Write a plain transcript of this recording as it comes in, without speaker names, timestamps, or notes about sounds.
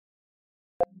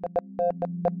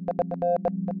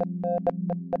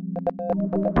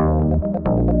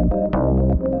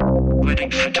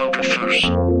Wedding photographers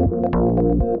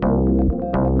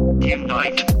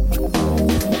unite.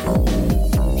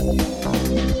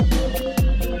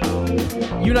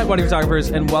 Unite Wedding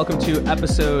Photographers, and welcome to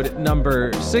episode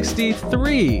number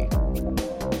 63.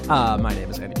 My name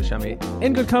is Andy Buscemi,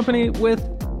 in good company with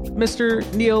Mr.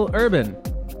 Neil Urban.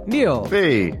 Neil.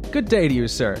 Hey. Good day to you,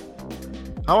 sir.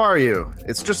 How are you?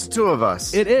 It's just the two of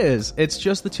us. It is. It's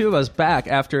just the two of us back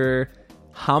after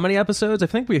how many episodes? I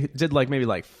think we did maybe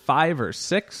 5 or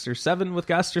 6 or 7 with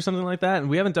guests or something like that, and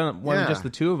we haven't done one just the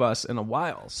two of us in a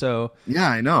while. So yeah,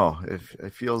 I know.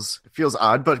 It feels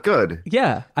odd, but good.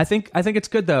 Yeah, I think it's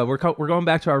good though. We're going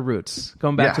back to our roots,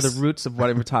 going back to the roots of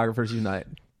Wedding Photographers Unite.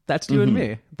 That's you and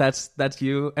me. That's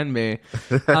you and me.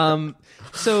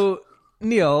 So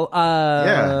Neil,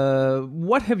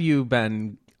 what have you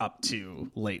been up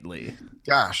to lately?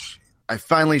 Gosh, I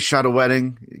finally shot a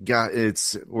wedding.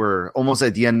 We're almost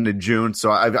at the end of June,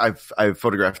 so I've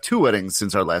photographed 2 weddings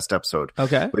since our last episode.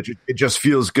 Okay, but it just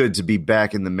feels good to be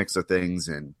back in the mix of things,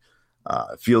 and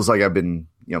it feels like I've been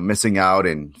missing out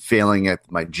and failing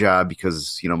at my job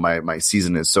because my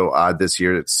season is so odd this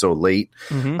year. It's so late.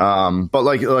 But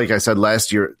like I said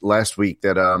last week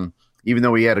that even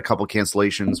though we had a couple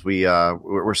cancellations,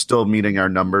 we're still meeting our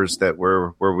numbers that we're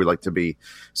where we like to be.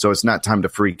 So it's not time to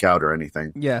freak out or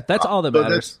anything. Yeah, that's all that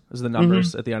matters is the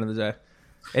numbers at the end of the day.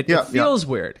 It feels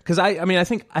weird because I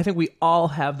think we all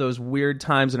have those weird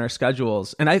times in our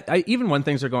schedules, and I even when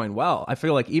things are going well, I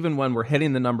feel like even when we're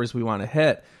hitting the numbers we want to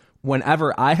hit,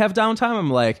 whenever I have downtime, I'm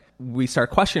like, we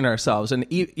start questioning ourselves, and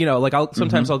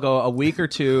sometimes I'll go a week or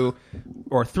 2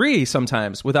 or 3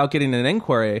 sometimes without getting an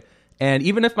inquiry. And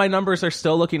even if my numbers are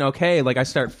still looking okay, I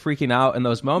start freaking out in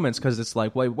those moments because it's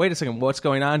like, wait a second, what's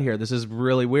going on here? This is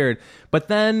really weird. But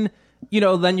then,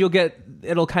 then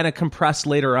it'll kind of compress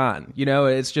later on.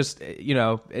 It's just,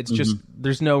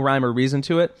 there's no rhyme or reason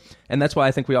to it. And that's why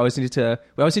I think we always need to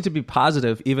be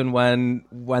positive, even when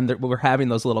we're having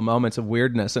those little moments of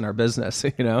weirdness in our business,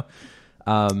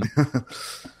 but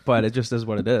it just is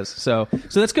what it is. So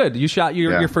that's good. You shot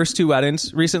your first 2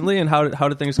 weddings recently, and how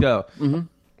did things go? Mm-hmm.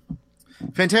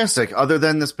 Fantastic. Other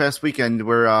than this past weekend,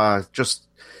 we're just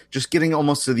getting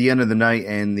almost to the end of the night,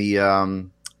 and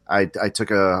I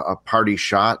took a party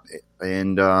shot,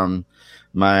 and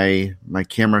my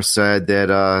camera said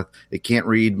that it can't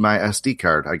read my SD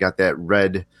card. I got that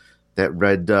red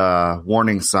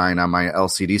warning sign on my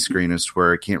LCD screen as to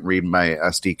where it can't read my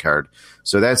SD card.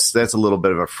 So that's a little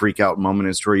bit of a freak out moment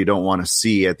as to where you don't want to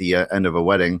see at the end of a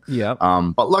wedding. Yeah.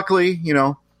 But luckily,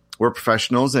 we're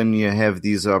professionals, and you have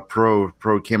these pro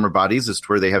camera bodies as to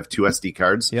where they have 2 SD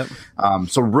cards. Yep.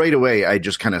 So right away, I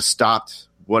just kind of stopped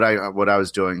what I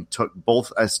was doing, took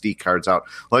both SD cards out.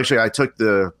 Well, actually, I took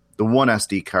the one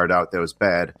SD card out that was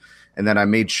bad, and then I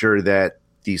made sure that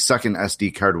the second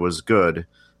SD card was good,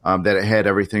 that it had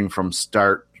everything from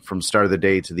start of the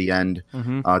day to the end,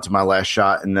 to my last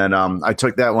shot. And then I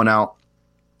took that one out.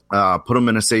 Put them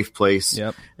in a safe place,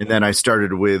 and then I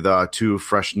started with 2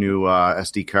 fresh new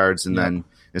SD cards, and then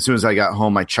as soon as I got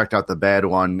home, I checked out the bad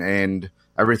one, and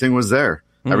everything was there.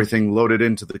 Everything loaded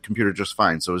into the computer just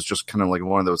fine. So it was just kind of like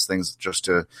one of those things just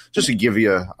to give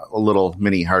you a little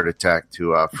mini heart attack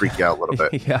to freak you out a little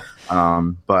bit.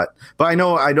 But I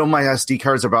know my SD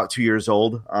cards are about 2 years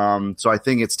old, so I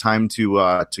think it's time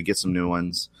to get some new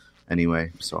ones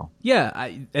anyway. So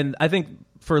I think.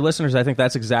 For listeners, I think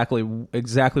that's exactly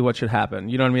what should happen.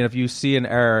 You know what I mean? If you see an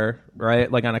error,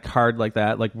 right, on a card like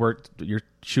that, you're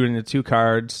shooting the 2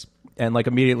 cards, and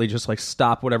immediately just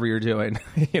stop whatever you're doing,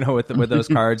 with those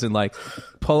cards, and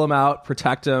pull them out,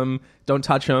 protect them, don't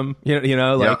touch them,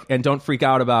 and don't freak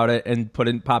out about it, and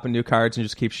pop in new cards and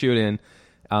just keep shooting.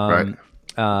 Right.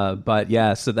 But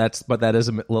that is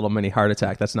a little mini heart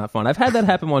attack. That's not fun. I've had that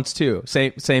happen once too.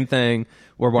 Same thing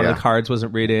where one of the cards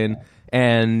wasn't reading,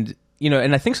 and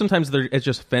and I think sometimes it's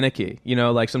just finicky.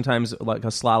 Sometimes a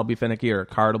slot will be finicky or a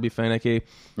card will be finicky.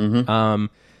 And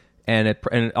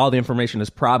all the information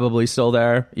is probably still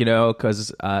there,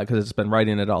 because it's been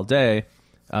writing it all day,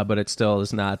 but it still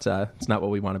is not. It's not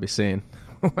what we want to be seeing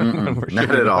when we're not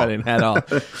shooting at all.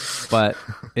 But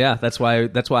yeah, that's why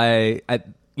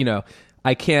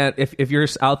I can't. If you're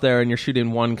out there and you're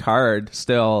shooting 1 card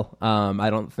still, I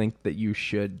don't think that you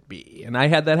should be. And I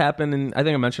had that happen, and I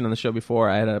think I mentioned on the show before.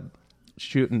 I had a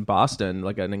shoot in Boston,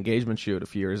 an engagement shoot a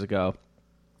few years ago,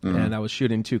 and I was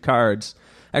shooting 2 cards.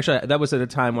 Actually, that was at a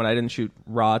time when I didn't shoot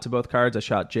RAW to both cards. I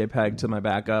shot JPEG to my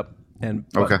backup,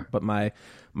 but my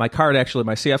card, actually,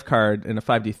 my CF card in a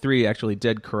 5D3 actually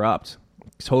did corrupt,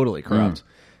 totally corrupt.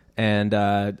 and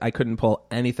I couldn't pull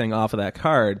anything off of that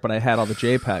card, but I had all the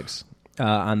JPEGs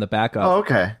on the backup. Oh,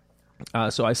 okay.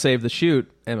 So I saved the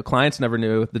shoot, and the clients never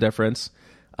knew the difference.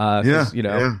 But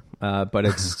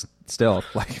it's still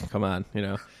like, come on,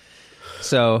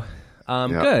 So,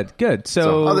 good.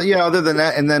 So other than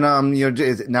that, and then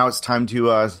now it's time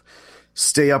to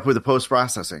stay up with the post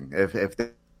processing. If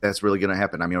that's really going to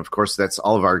happen. I mean, of course, that's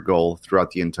all of our goal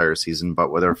throughout the entire season. But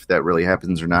whether if that really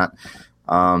happens or not,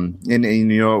 and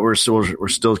we're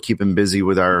still keeping busy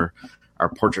with our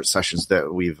portrait sessions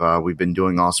that we've been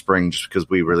doing all spring, just because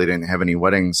we really didn't have any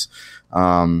weddings.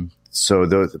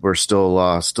 So we're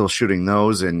still shooting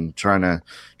those and trying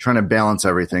to balance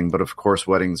everything. But of course,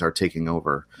 weddings are taking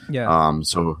over. Yeah.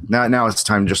 So now it's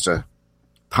time just to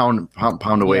pound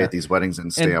away at these weddings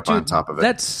and stay up on top of it.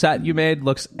 That set you made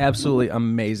looks absolutely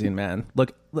amazing, man.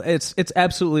 Look, it's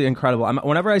absolutely incredible.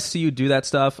 Whenever I see you do that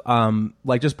stuff,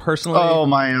 like just personally. Oh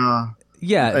my.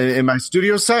 Yeah. In my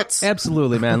studio sets?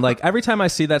 Absolutely, man. Like every time I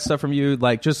see that stuff from you,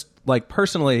 like just like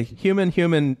personally, human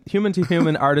to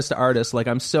human, artist to artist, like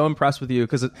I'm so impressed with you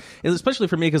because especially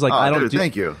for me, because like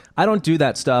thank you. I don't do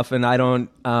that stuff, and I don't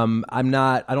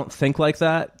think like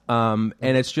that. And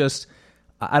it's just,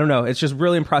 I don't know. It's just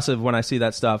really impressive when I see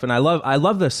that stuff. And I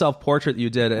love the self-portrait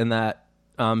you did in that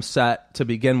set to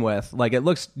begin with. Like it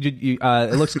looks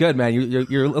good, man.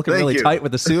 You're looking really tight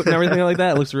with the suit and everything like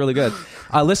that. It looks really good.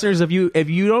 Listeners, if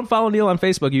you don't follow Neil on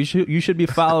Facebook, you should be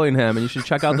following him, and you should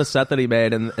check out the set that he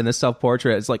made in this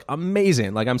self-portrait. It's like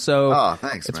amazing. Like thanks.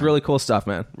 It's man. Really cool stuff,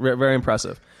 man. Very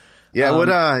impressive. Yeah,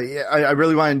 I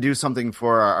really want to do something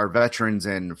for our veterans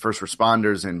and first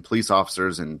responders and police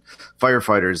officers and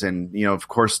firefighters, and of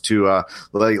course, to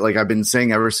like I've been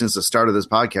saying ever since the start of this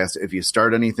podcast, if you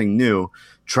start anything new,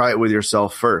 try it with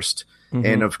yourself first. Mm-hmm.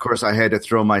 And of course, I had to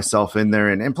throw myself in there,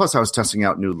 and plus I was testing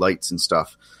out new lights and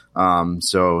stuff. So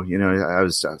I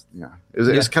was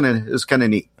it was kind of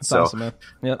neat. That's so awesome, man.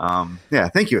 Yep.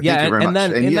 Thank you. Thank you very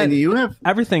much. And you have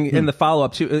everything in the follow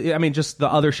up too. I mean, just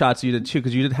the other shots you did too,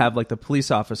 because you did have like the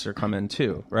police officer come in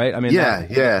too, right? I mean,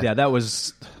 that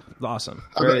was awesome.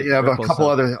 I have a couple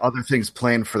other things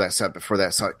planned for that set before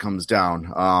that set comes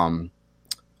down.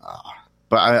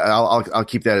 But I'll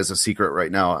keep that as a secret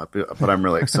right now. But I'm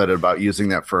really excited about using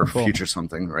that for future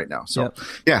something right now. So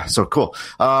so cool.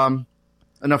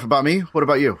 Enough about me. What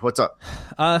about you? What's up?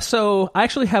 So I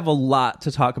actually have a lot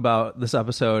to talk about this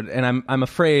episode, and I'm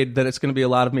afraid that it's going to be a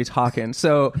lot of me talking.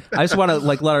 So I just want to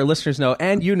let our listeners know,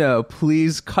 and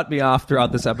please cut me off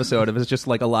throughout this episode if it's just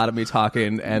like a lot of me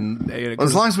talking. And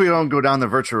as long as we don't go down the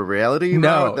virtual reality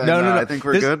route, then I think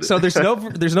we're good. So there's no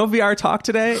VR talk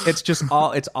today. It's just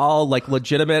all like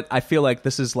legitimate. I feel like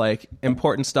this is like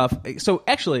important stuff. So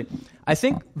actually, I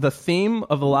think the theme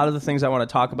of a lot of the things I want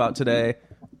to talk about today.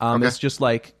 It's just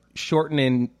like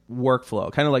shortening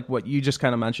workflow, kind of like what you just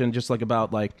kind of mentioned, just like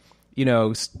about like,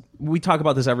 we talk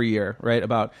about this every year, right?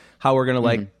 About how we're going to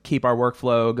like keep our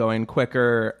workflow going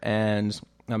quicker and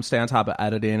stay on top of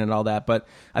editing and all that. But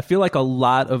I feel like a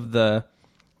lot of the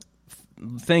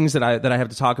things that I have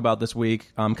to talk about this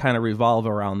week kind of revolve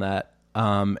around that.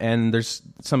 And there's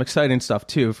some exciting stuff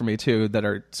too for me too, that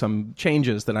are some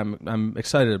changes that I'm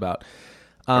excited about.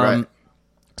 Right.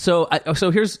 So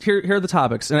here are the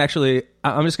topics, and actually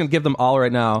I'm just going to give them all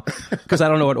right now because I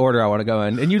don't know what order I want to go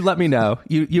in, and you let me know.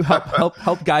 You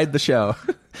help guide the show.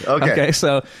 Okay.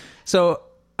 So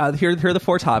here are the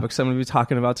 4 topics I'm going to be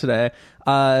talking about today.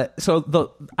 I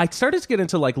started to get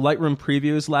into like Lightroom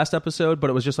previews last episode, but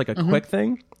it was just like a quick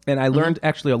thing, and I learned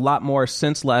actually a lot more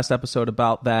since last episode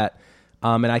about that,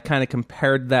 and I kind of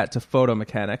compared that to Photo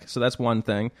Mechanic. So that's one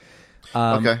thing.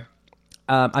 Okay.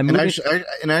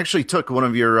 I actually took one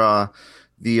of your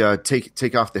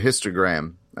take off the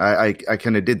histogram. I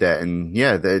kind of did that, and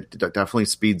that definitely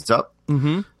speeds up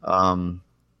the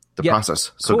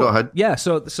process. So cool. Go ahead. Yeah.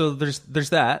 So there's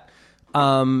that.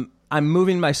 I'm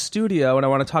moving my studio, and I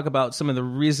want to talk about some of the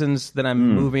reasons that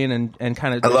I'm moving and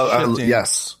kind of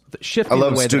shifting. I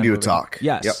love the way studio talk.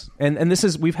 Yes, yep. and this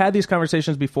is, we've had these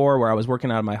conversations before where I was working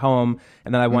out of my home,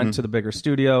 and then I went to the bigger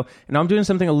studio, and now I'm doing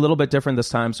something a little bit different this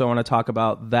time. So I want to talk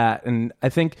about that, and I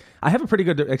think I have a pretty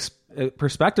good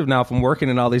perspective now from working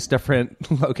in all these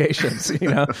different locations.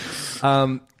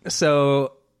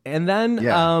 So and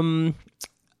then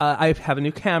I have a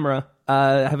new camera.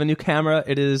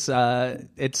 It is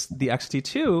it's the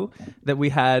X-T2 that we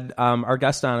had our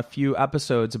guest on a few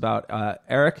episodes about,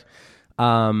 Eric.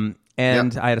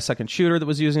 And I had a second shooter that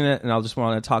was using it, and I'll just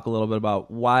want to talk a little bit about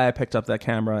why I picked up that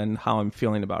camera and how I'm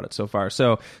feeling about it so far.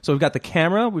 So we've got the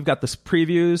camera, we've got the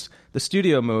previews, the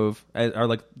studio move are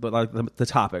like the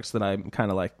topics that I'm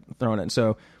kind of like throwing in.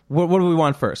 So what do we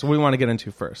want first? What do we want to get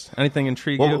into first? Anything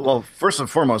intrigue you? Well, first and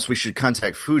foremost, we should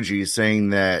contact Fuji, saying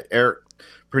that Eric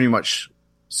pretty much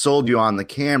sold you on the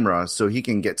camera so he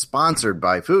can get sponsored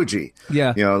by Fuji.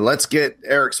 Yeah. Let's get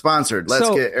Eric sponsored.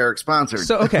 So,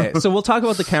 okay. So we'll talk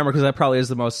about the camera because that probably is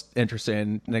the most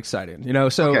interesting and exciting,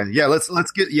 so. Okay. Yeah.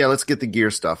 Let's get the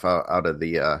gear stuff out of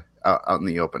the, out in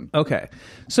the open. Okay.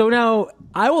 So now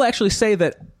I will actually say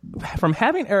that from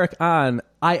having Eric on,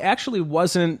 I actually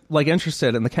wasn't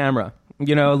interested in the camera,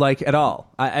 at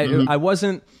all. I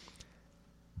wasn't.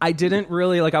 I didn't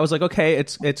really I was like, okay,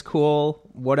 it's cool,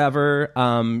 whatever.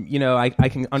 I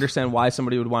can understand why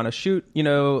somebody would want to shoot,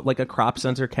 a crop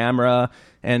sensor camera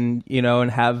and,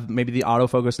 and have maybe the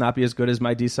autofocus not be as good as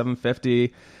my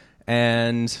D750.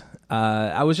 And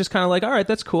I was just kind of like, all right,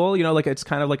 that's cool. It's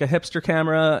kind of like a hipster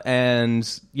camera and,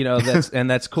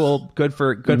 that's cool. Good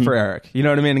for Eric. You know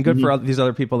what I mean? And good for all these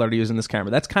other people that are using this camera.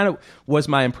 That's kind of was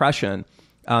my impression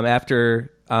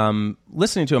after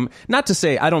listening to him. Not to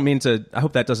say, I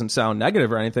hope that doesn't sound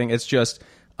negative or anything. It's just,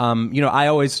 I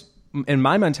always, in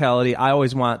my mentality, I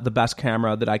always want the best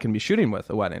camera that I can be shooting with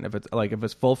a wedding. If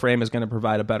it's full frame is going to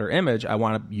provide a better image, I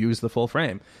want to use the full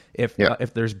frame. If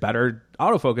there's better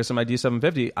autofocus in my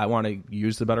D750, I want to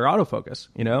use the better autofocus,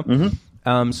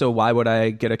 so why would I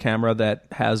get a camera that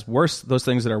has those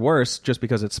things that are worse just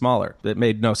because it's smaller? It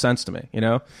made no sense to me,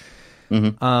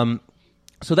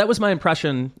 So that was my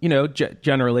impression,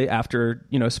 generally after,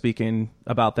 speaking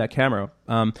about that camera.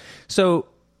 So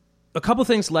a couple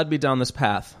things led me down this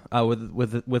path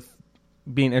with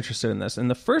being interested in this. And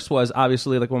the first was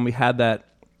obviously when we had that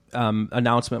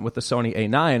announcement with the Sony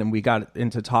A9 and we got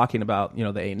into talking about, the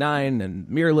A9 and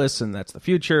mirrorless and that's the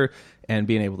future and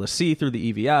being able to see through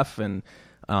the EVF and,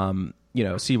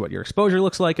 see what your exposure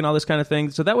looks like and all this kind of thing.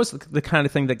 So that was the kind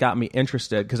of thing that got me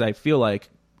interested because I feel like,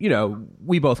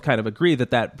 we both kind of agree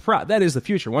that is the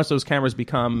future. Once those cameras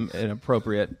become an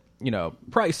appropriate,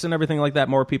 price and everything like that,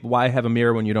 more people, why have a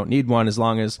mirror when you don't need one as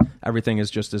long as everything is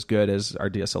just as good as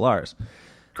our DSLRs?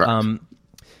 Correct.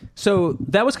 So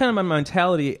that was kind of my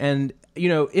mentality. And,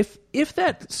 if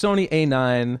that Sony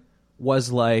A9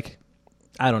 was I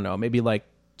don't know, maybe $2,000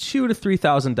 to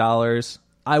 $3,000,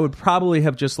 I would probably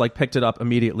have just picked it up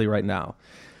immediately right now.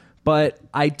 But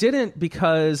I didn't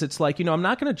because it's I'm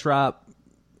not going to drop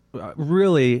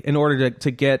really in order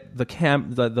to get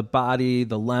the body,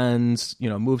 the lens,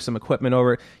 move some equipment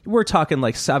over. We're talking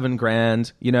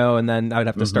 $7,000, and then I'd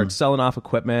have to start selling off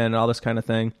equipment and all this kind of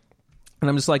thing. And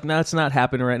I'm just no, it's not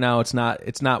happening right now. It's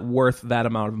not worth that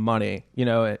amount of money,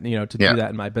 to do that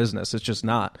in my business. It's just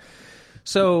not.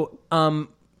 So,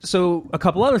 so a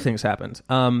couple other things happened,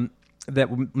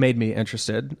 that made me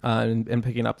interested, in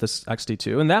picking up this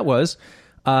XT2. And that was,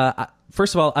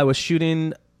 first of all, I was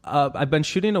shooting, I've been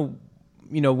shooting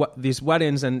these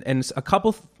weddings and a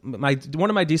couple. One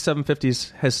of my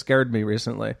D750s has scared me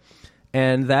recently,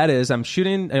 and that is I'm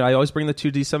shooting. I always bring the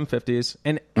two D750s,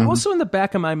 and also in the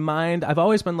back of my mind, I've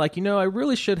always been I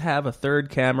really should have a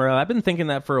third camera. I've been thinking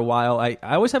that for a while. I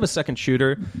always have a second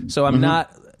shooter, so I'm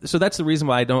not. So that's the reason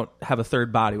why I don't have a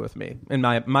third body with me in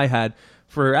my head.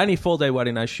 For any full day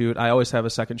wedding I shoot, I always have a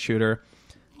second shooter.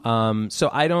 So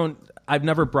I've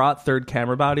never brought third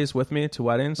camera bodies with me to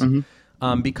weddings,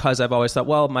 because I've always thought,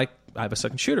 well, I have a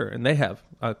second shooter and they have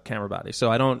a camera body.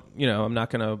 So I don't, I'm not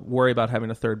going to worry about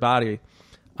having a third body.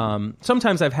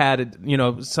 Sometimes I've had,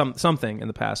 something in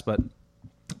the past,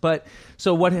 but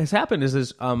so what has happened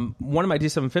is one of my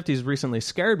D750s recently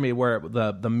scared me where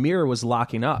the mirror was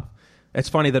locking up. It's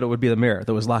funny that it would be the mirror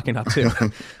that was locking up too,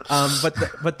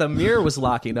 but the mirror was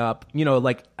locking up.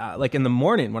 Like in the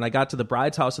morning when I got to the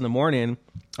bride's house in the morning,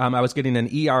 I was getting an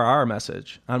ERR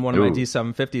message on one of my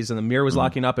D750s, and the mirror was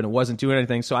locking up and it wasn't doing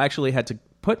anything. So I actually had to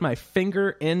put my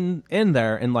finger in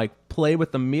there and play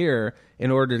with the mirror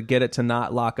in order to get it to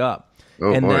not lock up.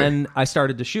 Then I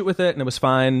started to shoot with it, and it was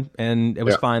fine, and it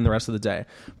was fine the rest of the day.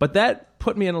 But that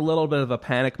put me in a little bit of a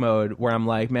panic mode where I'm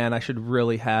like, man, I should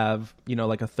really have,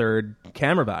 a third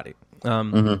camera body.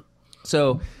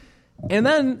 So, and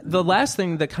then the last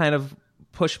thing that kind of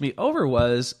pushed me over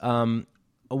was one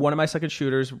of my second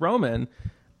shooters, Roman,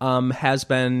 has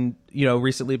been,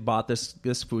 recently bought this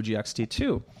Fuji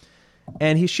X-T2.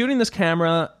 And he's shooting this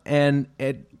camera, and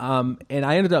I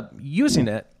ended up using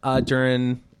it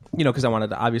during... because I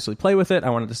wanted to obviously play with it. I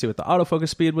wanted to see what the autofocus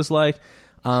speed was like.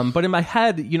 But in my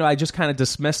head, I just kind of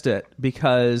dismissed it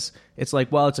because it's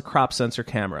it's a crop sensor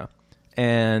camera.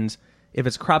 And if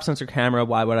it's a crop sensor camera,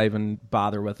 why would I even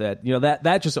bother with it?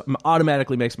 That just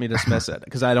automatically makes me dismiss it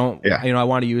because I don't, I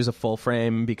want to use a full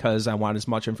frame because I want as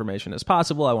much information as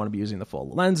possible. I want to be using the full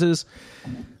lenses.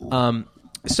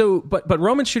 but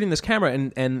Roman's shooting this camera,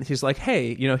 and he's like,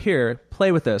 hey, here,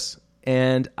 play with this.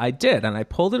 And I did, and I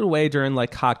pulled it away during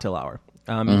like cocktail hour.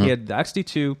 He had the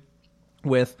XD2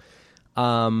 with,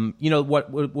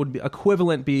 what would be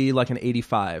equivalent be like an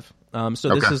 85. This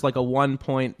is like a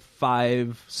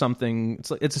 1.5 something.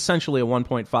 It's essentially a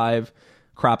 1.5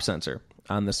 crop sensor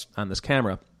on this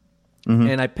camera.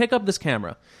 And I pick up this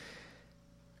camera,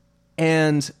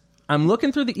 and I'm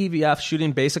looking through the EVF,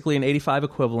 shooting basically an 85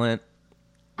 equivalent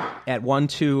at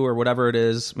 1.2 or whatever it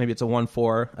is. Maybe it's a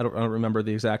 1.4. I don't remember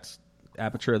the exact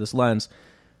aperture of this lens.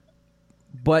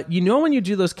 But when you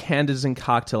do those candids in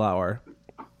cocktail hour,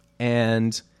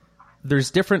 and there's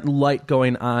different light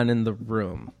going on in the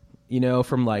room,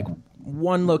 from like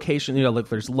one location, like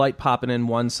there's light popping in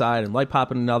one side and light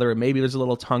popping in another, and maybe there's a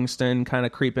little tungsten kind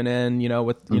of creeping in,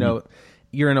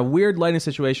 you're in a weird lighting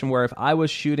situation where if I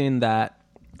was shooting that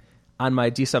on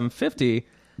my D750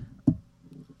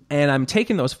 and I'm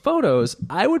taking those photos,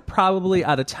 I would probably,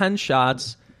 out of 10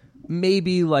 shots,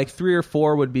 maybe like 3 or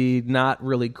 4 would be not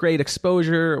really great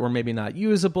exposure, or maybe not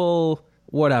usable,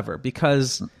 whatever,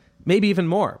 because maybe even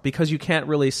more, because you can't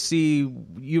really see,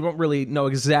 you don't really know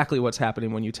exactly what's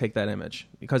happening when you take that image,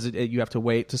 because you have to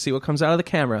wait to see what comes out of the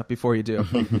camera before you do.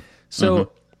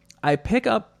 So I pick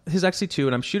up his XC2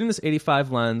 and I'm shooting this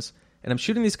 85 lens, and I'm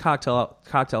shooting these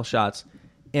cocktail shots,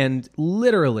 and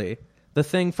literally the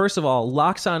thing, first of all,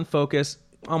 locks on focus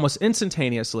almost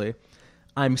instantaneously.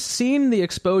 I'm seeing the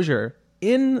exposure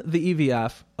in the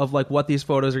EVF of like what these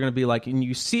photos are going to be like, and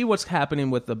you see what's happening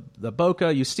with the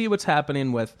bokeh, you see what's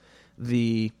happening with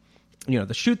the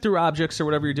the shoot through objects or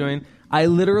whatever you're doing. I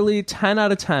literally 10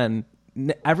 out of 10,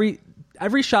 every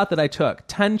shot that I took,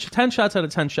 10 shots out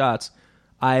of 10 shots,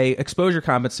 I exposure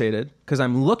compensated, because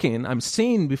I'm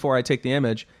seeing before I take the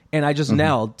image, and I just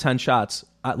nailed 10 shots,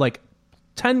 like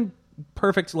 10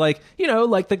 perfect, like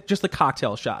just the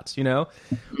cocktail shots,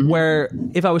 where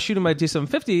if I was shooting my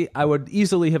D750, I would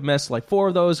easily have missed like 4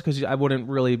 of those, because I wouldn't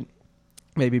really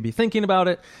maybe be thinking about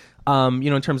it,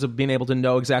 in terms of being able to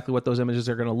know exactly what those images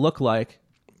are going to look like,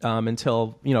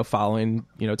 until following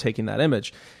taking that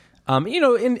image. And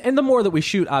the more that we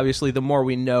shoot, obviously, the more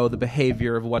we know the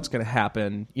behavior of what's going to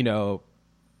happen,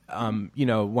 when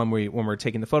we're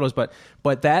taking the photos, but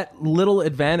that little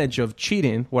advantage of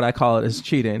cheating, what I call it is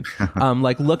cheating,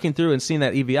 like looking through and seeing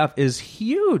that EVF is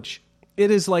huge. It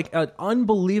is like an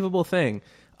unbelievable thing.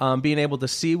 Being able to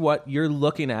see what you're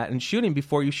looking at and shooting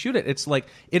before you shoot it. It's like,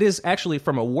 it is actually,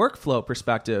 from a workflow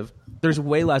perspective, there's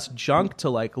way less junk to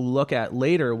like look at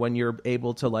later when you're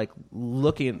able to like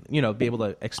be able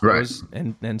to expose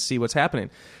and see what's happening.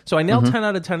 So I nailed 10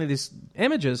 out of 10 of these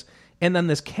images, and then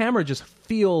this camera just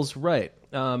feels right.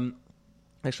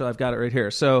 Actually, I've got it right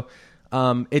here. So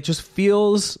it just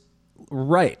feels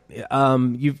right. Is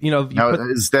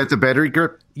that the battery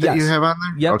grip that you have on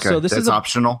there? Yep. Okay. So this is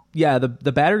optional. Yeah,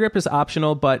 the battery grip is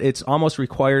optional, but it's almost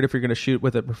required if you're going to shoot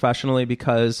with it professionally,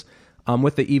 because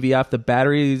with the EVF, the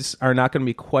batteries are not going to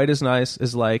be quite as nice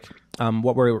as like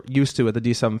what we're used to with the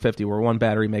D750, where one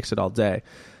battery makes it all day.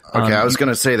 Okay, I was going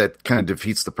to say that kind of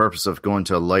defeats the purpose of going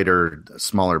to a lighter,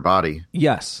 smaller body.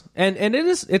 Yes, and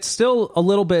it's still a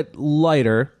little bit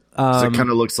lighter. So it kind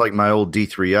of looks like my old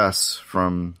D3S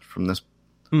from this.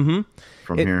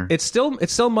 From here, it's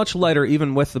still much lighter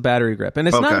even with the battery grip, and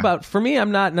it's not about, for me,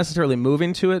 I'm not necessarily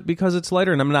moving to it because it's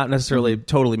lighter, and I'm not necessarily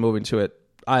totally moving to it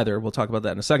either. We'll talk about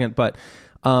that in a second, but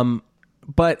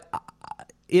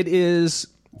it is.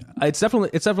 It's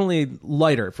definitely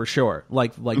lighter for sure.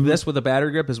 Like this with a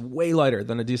battery grip is way lighter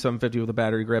than a D750 with a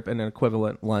battery grip and an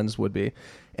equivalent lens would be.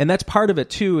 And that's part of it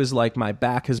too, is like my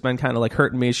back has been kind of like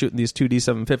hurting me shooting these 2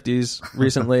 D750s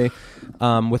recently,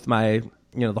 with my,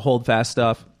 the hold fast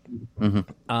stuff.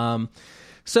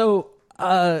 So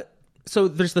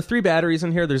there's the 3 batteries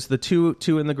in here. There's the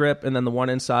two in the grip, and then the 1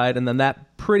 inside, and then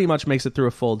that pretty much makes it through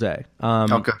a full day.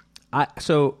 Okay.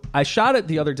 I shot it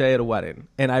the other day at a wedding,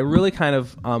 and I really kind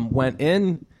of went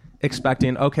in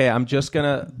expecting, okay, I'm just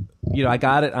gonna, I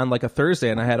got it on like a Thursday,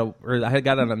 and I had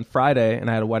got it on Friday, and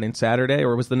I had a wedding Saturday,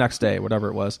 or it was the next day, whatever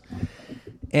it was.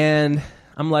 And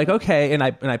I'm like, okay, and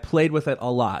I played with it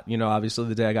a lot. Obviously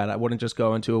the day I got it, I wouldn't just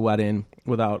go into a wedding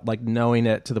without like knowing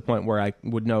it to the point where I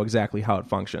would know exactly how it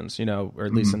functions, or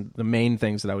at least in the main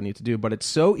things that I would need to do. But it's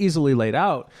so easily laid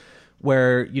out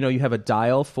where, you have a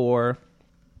dial for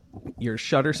your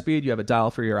shutter speed, you have a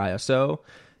dial for your ISO,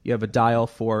 you have a dial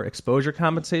for exposure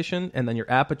compensation, and then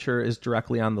your aperture is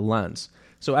directly on the lens.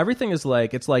 So everything is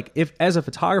like, it's like, if as a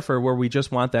photographer where we just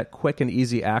want that quick and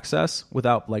easy access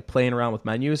without like playing around with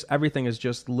menus, everything is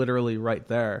just literally right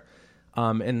there.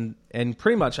 And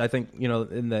pretty much, I think,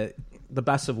 in the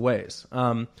best of ways.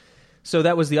 So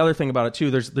that was the other thing about it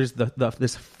too. There's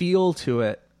this feel to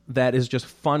it that is just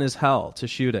fun as hell to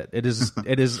shoot it.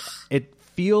 It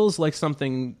feels like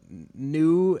something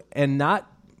new and not,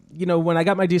 when I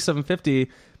got my D750,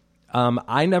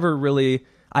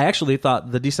 I actually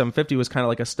thought the D750 was kind of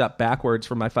like a step backwards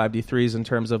from my 5D3s in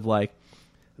terms of like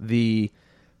the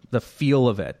feel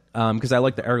of it. Because I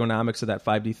like the ergonomics of that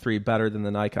 5D3 better than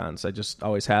the Nikons. I just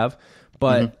always have.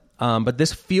 But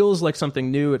this feels like something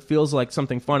new. It feels like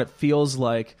something fun. It feels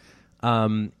like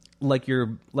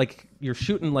you're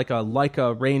shooting like a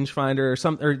Leica rangefinder or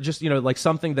something, or just like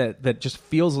something that just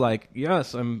feels like,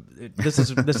 yes, this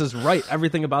is right.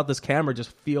 Everything about this camera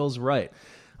just feels right.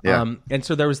 Yeah. And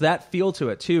so there was that feel to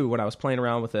it too when I was playing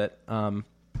around with it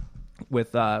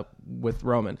with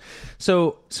Roman.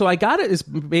 So I got it as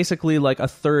basically like a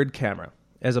third camera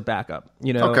as a backup,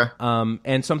 Okay.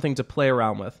 And something to play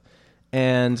around with.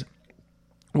 And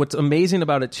what's amazing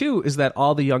about it too is that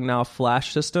all the Yongnuo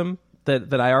flash system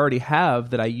that I already have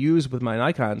that I use with my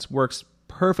Nikons works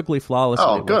perfectly flawlessly.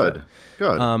 Oh, good. With it.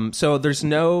 Good. So there's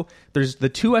the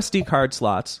 2 SD card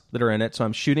slots that are in it, so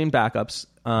I'm shooting backups,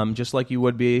 just like you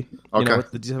would be,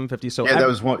 with the D750. So that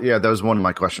was one of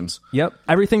my questions. Yep,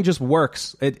 everything just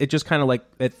works. It just kind of like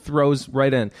it throws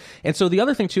right in. And so the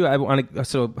other thing too,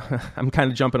 I'm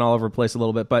kind of jumping all over the place a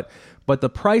little bit, but the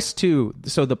price too.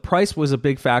 So the price was a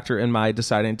big factor in my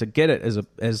deciding to get it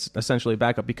as essentially a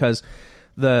backup, because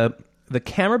the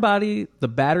camera body, the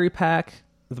battery packs,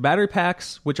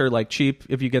 which are like cheap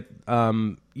if you get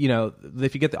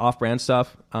if you get the off-brand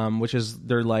stuff, which is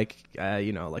they're like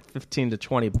like $15 to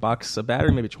 $20 a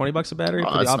battery, maybe $20 a battery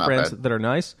for the off-brands that are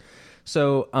nice.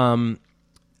 So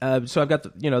so I've got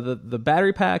the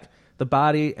battery pack, the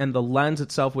body, and the lens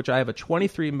itself, which I have a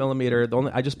 23 millimeter.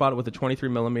 I just bought it with a 23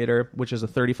 millimeter, which is a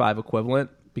 35 equivalent,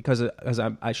 because as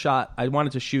I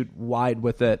wanted to shoot wide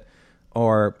with it.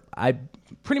 Or I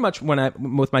pretty much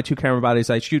with my 2 camera bodies,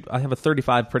 I have a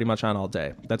 35 pretty much on all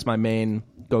day. That's my main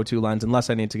go-to lens, unless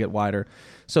I need to get wider.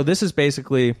 So this is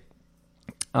basically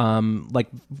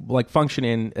like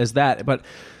functioning as that. But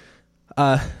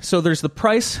so there's the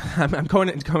price. I'm going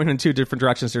in 2 different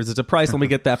directions here. There's a price. Let me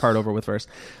get that part over with first.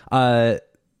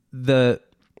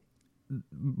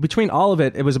 Between all of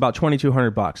it, it was about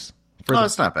 $2,200.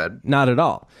 That's not bad. Not at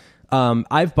all.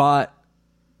 I've bought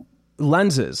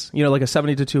lenses, like a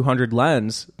 70 to 200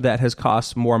 lens that has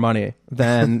cost more money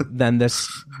than this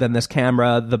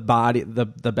camera, the body,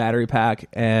 the battery pack,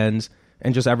 and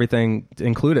just everything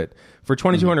included for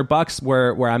 $2,200,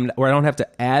 where I don't have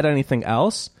to add anything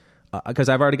else, because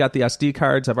I've already got the SD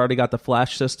cards, I've already got the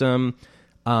flash system,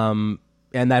 and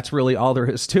that's really all there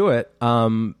is to it. It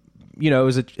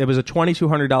was a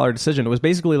 $2,200 decision. It was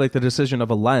basically like the decision of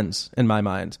a lens in my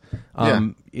mind.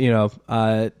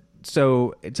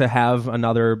 So to have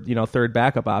another, third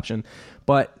backup option.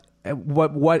 But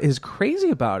what is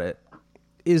crazy about it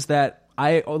is that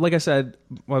like I said,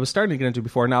 I was starting to get into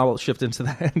before, now I'll shift into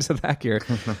that gear.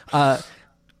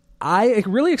 I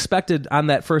really expected on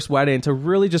that first wedding to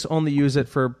really just only use it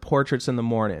for portraits in the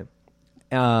morning.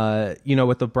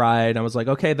 With the bride, I was like,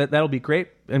 okay, that'll be great,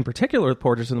 in particular with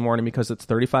portraits in the morning, because it's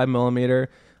 35 millimeter.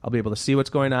 I'll be able to see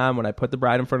what's going on when I put the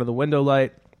bride in front of the window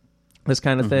light. This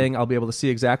kind of thing. I'll be able to see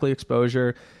exactly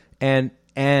exposure, and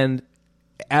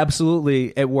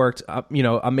absolutely it worked,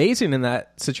 amazing in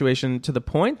that situation, to the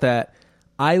point that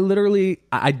I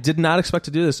did not expect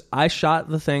to do this. I shot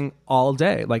the thing all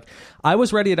day. Like, I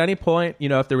was ready at any point,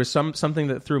 if there was something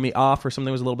that threw me off or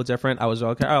something was a little bit different, I was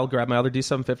okay, I'll grab my other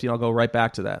D750 and I'll go right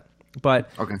back to that. But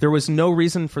there was no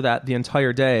reason for that the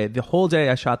entire day. The whole day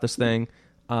I shot this thing,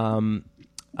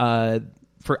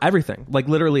 for everything, like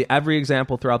literally every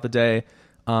example throughout the day.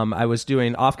 I was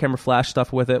doing off-camera flash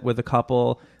stuff with it with a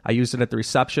couple. I used it at the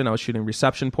reception. I was shooting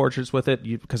reception portraits with it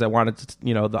because I wanted to,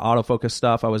 the autofocus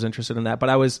stuff. I was interested in that, but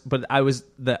the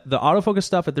autofocus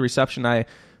stuff at the reception I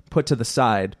put to the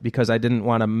side because I didn't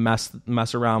want to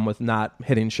mess around with not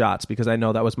hitting shots, because I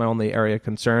know that was my only area of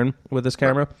concern with this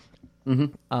camera.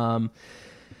 Mm-hmm.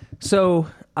 So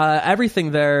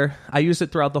everything there, I used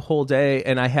it throughout the whole day,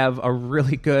 and I have a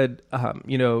really good,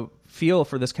 feel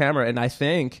for this camera. And I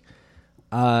think,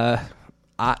 in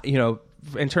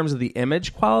terms of the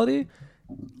image quality,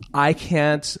 I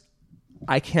cannot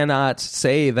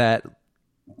say that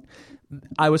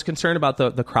I was concerned about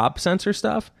the crop sensor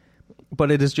stuff,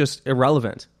 but it is just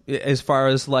irrelevant as far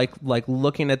as like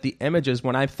looking at the images.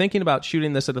 When I'm thinking about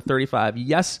shooting this at a 35,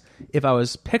 yes, if I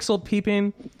was pixel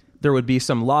peeping, there would be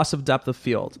some loss of depth of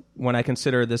field when I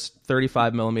consider this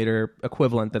 35 millimeter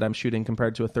equivalent that I'm shooting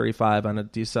compared to a 35 on a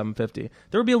D750.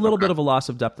 There would be a little bit of a loss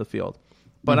of depth of field.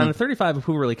 But on a 35,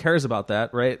 who really cares about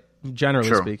that, right?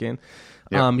 Generally speaking.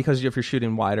 Yeah. Because if you're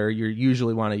shooting wider, you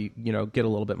usually want to, get a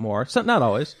little bit more. So, not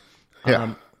always.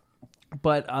 Yeah.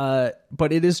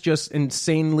 But it is just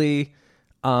insanely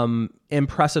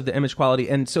impressive, the image quality.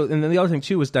 And then the other thing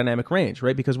too was dynamic range,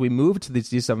 right? Because we moved to these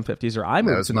D750s, or I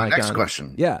moved to my Nikon. Next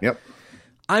question. Yeah. Yep.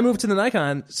 I moved to the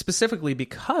Nikon specifically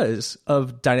because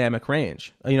of dynamic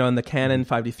range. And the Canon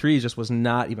 5D3 just was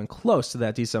not even close to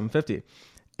that D750.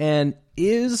 And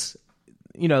this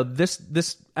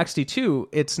XT2,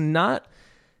 it's not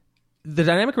the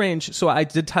dynamic range. So I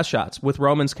did test shots with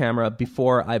Roman's camera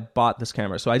before I bought this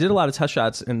camera. So I did a lot of test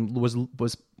shots and was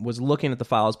looking at the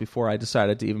files before I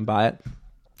decided to even buy it.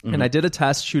 And I did a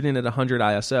test shooting at 100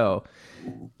 ISO,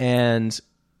 and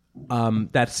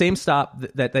that same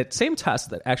test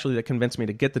that convinced me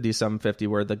to get the D750,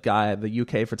 where the guy, the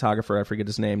UK photographer, I forget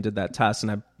his name, did that test,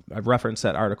 and I've referenced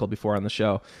that article before on the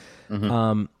show.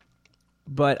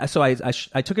 But so I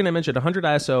took an image at 100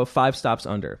 ISO, 5 stops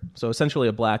under, so essentially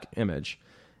a black image,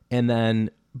 and then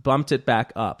bumped it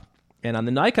back up. And on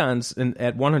the Nikons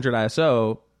at 100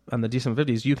 ISO on the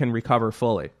D750s, you can recover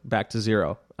fully back to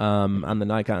 0 on the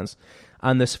Nikons.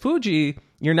 On this Fuji,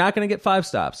 you're not going to get 5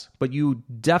 stops, but you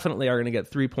definitely are going to get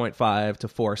 3.5 to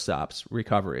 4 stops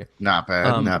recovery. Not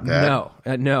bad. Not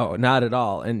bad. No, not at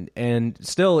all. And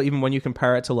still, even when you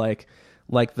compare it to like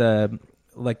the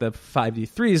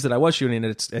 5D3s that I was shooting,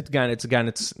 it's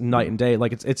night and day.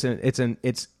 Like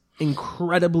it's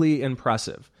incredibly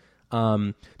impressive.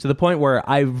 To the point where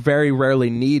I very rarely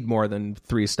need more than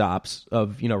 3 stops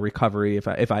of recovery if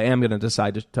I am going to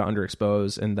decide to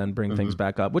underexpose and then bring things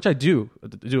back up, which I do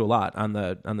a lot on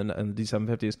the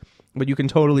D750s. But you can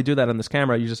totally do that on this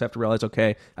camera. You just have to realize,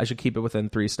 okay, I should keep it within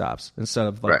 3 stops instead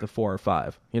of the 4 or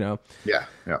 5. Yeah.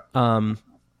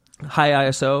 High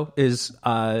ISO is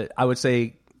I would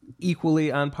say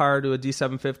equally on par to a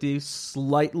D750,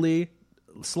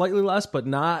 slightly less, but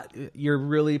not. You're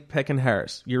really picking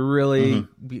hairs. You're really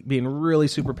being really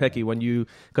super picky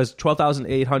because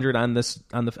 12,800 on the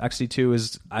XT2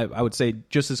 is I would say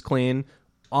just as clean,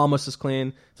 almost as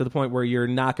clean, to the point where you're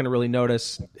not going to really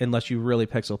notice unless you really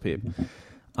pixel peep.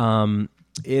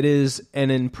 It is an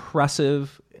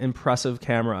impressive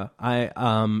camera.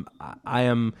 I'm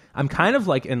kind of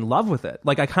like in love with it.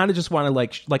 Like I kind of just want to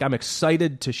like I'm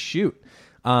excited to shoot.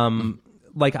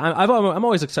 Like I'm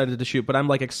always excited to shoot, but I'm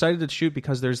like excited to shoot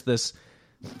because there's this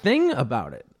thing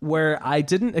about it where I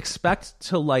didn't expect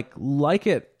to like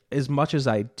it as much as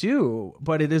I do,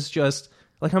 but it is just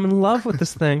like I'm in love with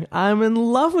this thing. I'm in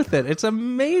love with it. It's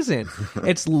amazing.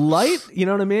 It's light, you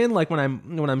know what I mean? Like when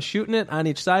I'm shooting it on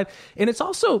each side. And it's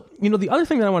also, the other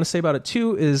thing that I want to say about it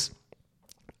too is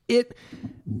like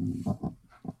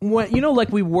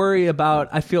we worry about,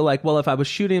 I feel like, well, if I was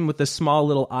shooting with this small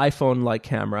little iPhone-like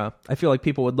camera, I feel like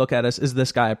people would look at us, is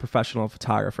this guy a professional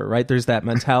photographer, right? There's that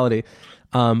mentality.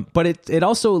 But it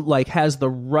also like has the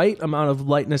right amount of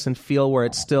lightness and feel where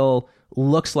it still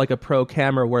looks like a pro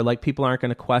camera, where like people aren't going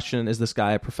to question, is this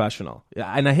guy a professional?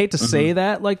 And I hate to say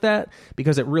that like that,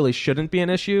 because it really shouldn't be an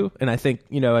issue. And I think,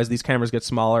 as these cameras get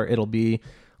smaller, it'll be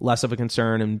less of a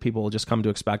concern and people will just come to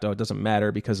expect, it doesn't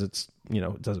matter because it's,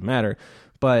 it doesn't matter.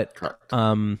 But,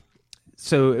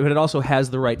 so it also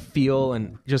has the right feel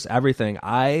and just everything.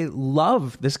 I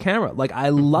love this camera. Like I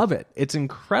love it. It's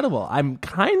incredible. I'm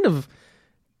kind of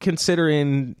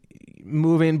considering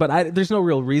moving, but there's no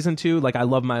real reason to. Like I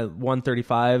love my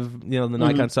 135, the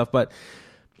Nikon stuff, but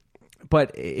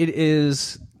it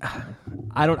is,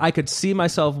 I could see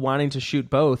myself wanting to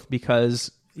shoot both because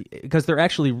they're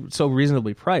actually so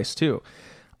reasonably priced too.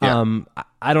 Yeah.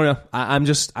 I don't know.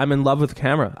 I'm in love with the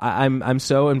camera. I'm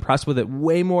so impressed with it,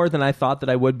 way more than I thought that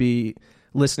I would be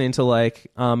listening to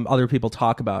like other people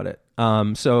talk about it.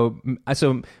 So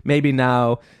maybe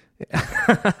now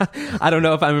I don't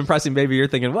know if I'm impressing. Maybe you're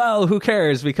thinking, well, who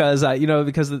cares? Because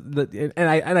because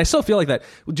I still feel like that.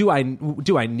 Do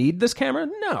I need this camera?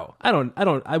 No, I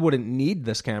don't. I wouldn't need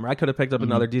this camera. I could have picked up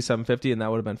another D750 and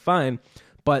that would have been fine.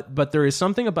 But there is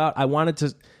something about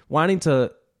wanting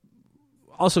to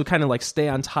also kind of like stay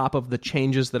on top of the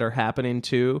changes that are happening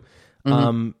too.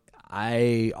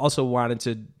 I also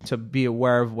wanted to be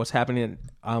aware of what's happening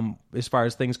as far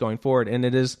as things going forward, and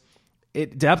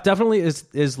it definitely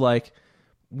is like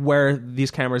where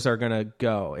these cameras are gonna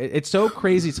go. It's so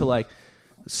crazy to like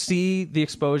see the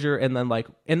exposure, and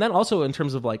then also in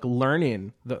terms of like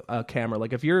learning the camera.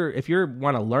 Like if you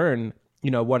want to learn,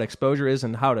 what exposure is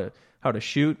and how to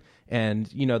shoot, and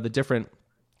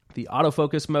the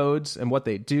autofocus modes and what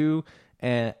they do.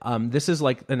 And this is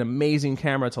like an amazing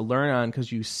camera to learn on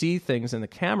because you see things in the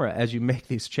camera as you make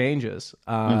these changes.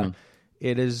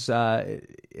 It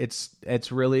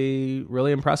it's really,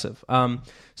 really impressive.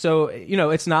 So,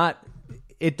 it's not,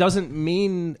 it doesn't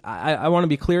mean, I want to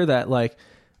be clear that like,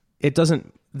 it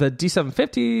doesn't, the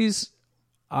D750s,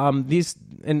 these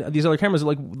other cameras,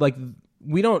 like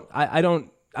we don't, I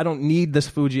don't need this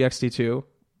Fuji X-T2.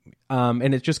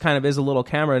 And it just kind of is a little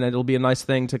camera, and it'll be a nice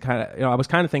thing to kind of, I was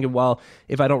kind of thinking, well,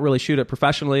 if I don't really shoot it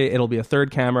professionally, it'll be a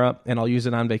third camera and I'll use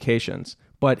it on vacations.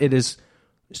 But it is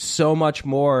so much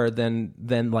more than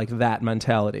like that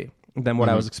mentality than what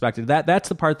I was expecting. That's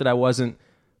the part that I wasn't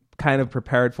kind of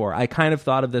prepared for. I kind of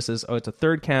thought of this as, it's a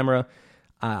third camera.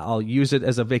 I'll use it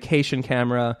as a vacation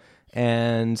camera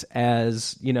and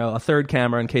as, a third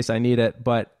camera in case I need it.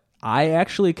 But I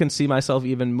actually can see myself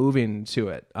even moving to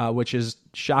it, which is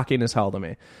shocking as hell to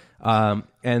me.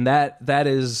 And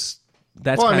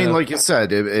that's well, I mean, like you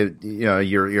said,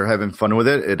 you're having fun with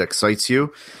it. It excites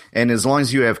you. And as long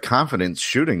as you have confidence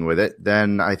shooting with it,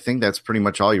 then I think that's pretty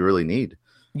much all you really need.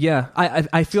 Yeah.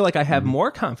 I feel like I have more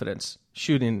confidence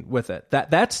shooting with it.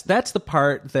 That's the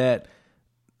part that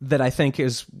I think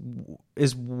is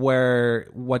where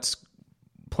what's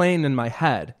playing in my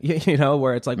head,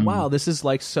 where it's like, wow, this is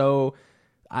like, so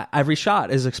every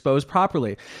shot is exposed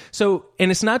properly. So,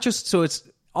 and it's not just, so it's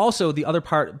also the other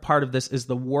part of this is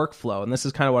the workflow. And this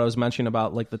is kind of what I was mentioning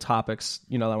about like the topics,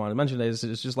 that I wanted to mention today is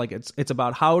it's just like, it's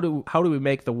about how do we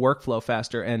make the workflow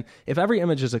faster? And if every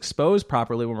image is exposed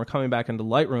properly when we're coming back into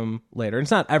Lightroom later, and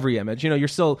it's not every image,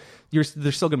 there's still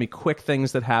going to be quick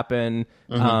things that happen.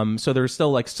 So there's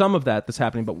still like some of that's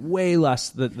happening, but way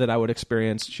less that I would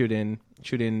experience shooting,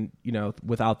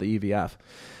 without the EVF.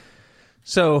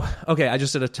 So, okay, I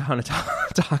just did a ton of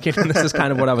talking, and this is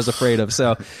kind of what I was afraid of.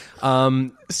 So,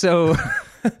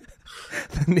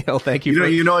 Neil, thank you for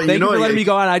letting me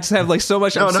go on. I just have like so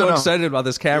much. I'm so excited about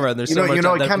this camera, and there's so much it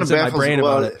kind of in my brain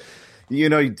about it. You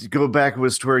go back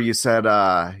was to where you said,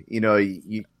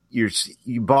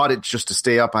 you bought it just to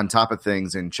stay up on top of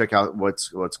things and check out what's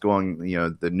going,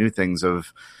 the new things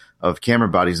of camera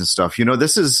bodies and stuff.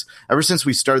 This is, ever since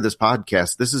we started this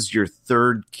podcast, this is your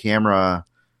third camera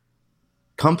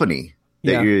company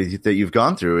that you've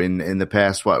gone through in the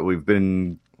past. What, we've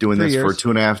been doing 3 years.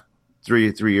 For 2.5,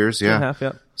 3 years. Yeah. 2.5,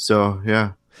 yeah. So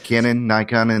yeah, Canon,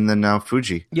 Nikon, and then now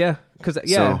Fuji. Yeah. Cause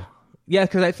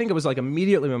I think it was like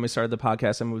immediately when we started the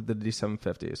podcast, I moved to the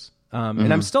D750s.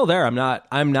 And I'm still there. I'm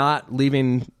not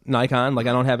leaving Nikon. Like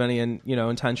I don't have any,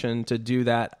 intention to do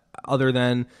that other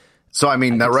than, so, I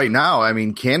mean, right now,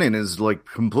 Canon is like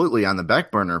completely on the back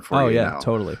burner for you now.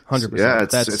 Totally. 100%. Yeah,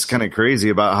 it's kind of crazy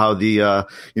about how the,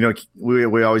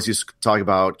 we always used to talk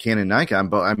about Canon, Nikon,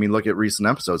 but look at recent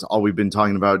episodes. All we've been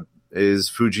talking about is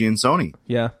Fuji and Sony.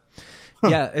 Yeah.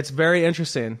 Yeah, it's very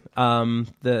interesting,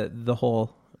 the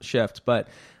whole shift. But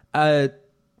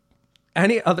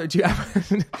any other, do you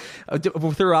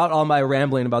have, throughout all my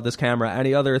rambling about this camera,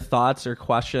 any other thoughts or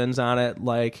questions on it?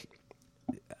 Like,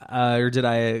 or did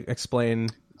I explain?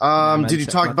 Did you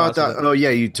talk about that? Oh yeah,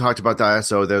 you talked about the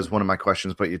ISO. That was one of my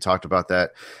questions, but you talked about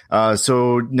that.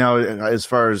 So now, as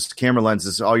far as camera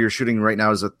lenses, all you're shooting right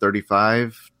now is a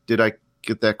 35. Did I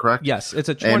get that correct? Yes, it's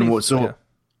a 20.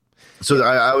 So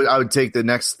I would take the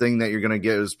next thing that you're going to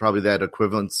get is probably that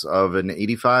equivalence of an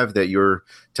 85 that you're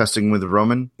testing with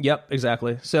Roman. Yep,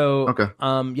 exactly. So okay.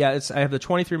 I have the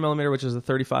 23 millimeter, which is the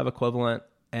 35 equivalent,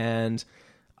 and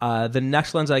the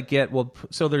next lens I get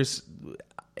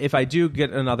if I do get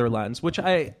another lens, which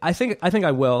I think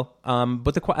I will,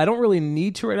 but I don't really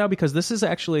need to right now because this is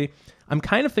actually, I'm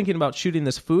kind of thinking about shooting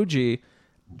this Fuji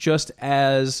just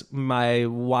as my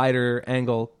wider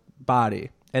angle body.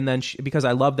 And then because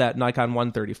I love that Nikon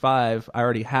 135, I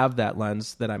already have that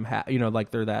lens that I'm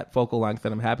like they're that focal length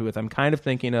that I'm happy with. I'm kind of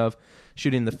thinking of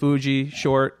shooting the Fuji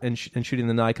short and shooting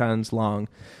the Nikons long.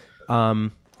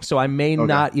 So I may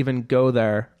not even go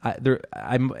there.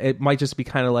 It might just be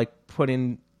kind of like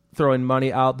throwing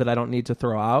money out that I don't need to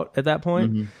throw out at that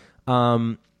point.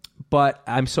 But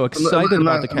I'm so excited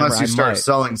about the camera. Unless you start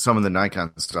selling some of the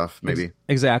Nikon stuff, maybe.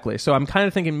 Exactly. So I'm kind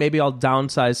of thinking maybe I'll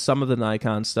downsize some of the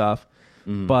Nikon stuff,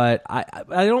 but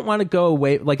I don't want to go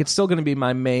away. Like it's still going to be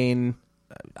my main.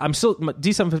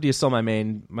 D750 is still my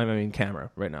main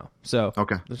camera right now. So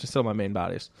this is still my main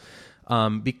bodies.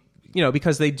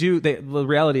 Because the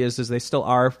reality is they still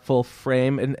are full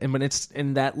frame, and when it's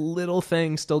in that little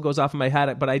thing still goes off in my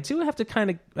head, but I do have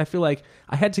to I feel like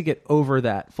I had to get over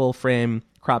that full frame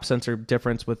crop sensor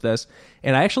difference with this.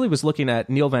 And I actually was looking at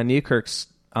Neil Van Niekerk's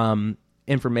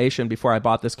information before I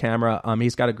bought this camera.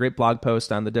 He's got a great blog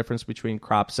post on the difference between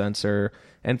crop sensor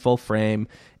and full frame,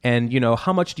 and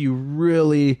how much do you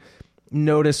really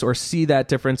notice or see that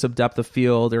difference of depth of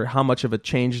field, or how much of a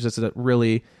change does it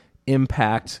really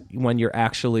impact when you're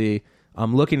actually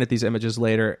looking at these images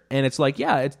later, and it's like,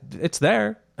 yeah, it's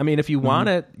there. I mean, if you want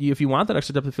it, if you want that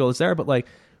extra depth of field, it's there. But like,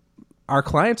 our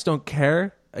clients don't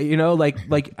care. You know, like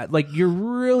you're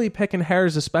really picking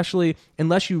hairs, especially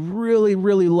unless you really,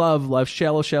 really love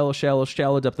shallow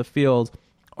depth of field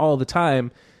all the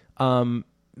time.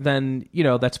 Then, you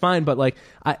know, that's fine. But like,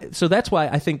 so that's why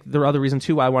I think the other reason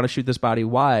too why I want to shoot this body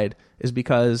wide is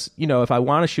because, you know, if I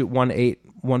want to shoot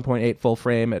 1.8 full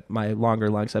frame at my longer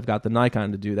lengths, I've got the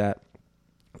Nikon to do that.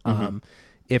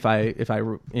 If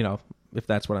you know, if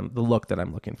that's what the look that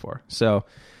I'm looking for. So,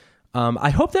 I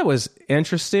hope that was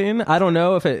interesting. I don't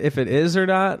know if it is or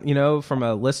not, you know, from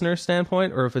a listener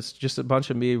standpoint, or if it's just a bunch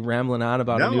of me rambling on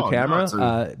about a new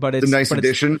camera. But it's a nice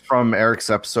addition from Eric's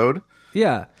episode.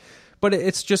 Yeah, but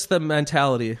it's just the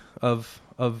mentality of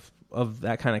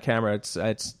that kind of camera. It's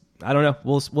I don't know.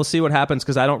 We'll see what happens,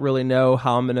 because I don't really know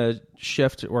how I'm gonna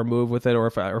shift or move with it, or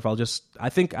if I'll just. I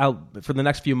think I'll, for the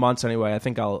next few months anyway. I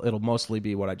think it'll mostly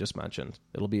be what I just mentioned.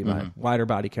 It'll be my wider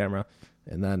body camera.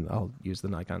 And then I'll use the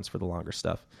Nikons for the longer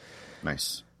stuff.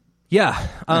 Nice. Yeah.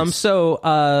 Nice. So,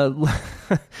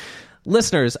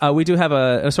 listeners, we do have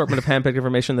an assortment of handpicked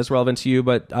information that's relevant to you,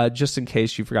 but just in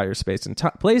case you forgot your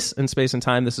place and space and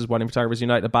time, this is Wedding Photographers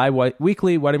Unite, a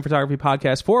bi-weekly wedding photography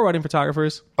podcast for wedding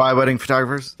photographers. By wedding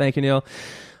photographers. Thank you, Neil.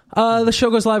 The show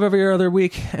goes live every other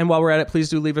week, and while we're at it, please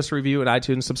do leave us a review in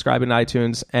iTunes, subscribe in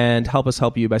iTunes, and help us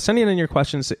help you by sending in your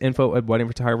questions to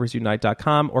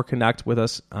info@weddingphotographersunite.com, or connect with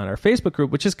us on our Facebook group,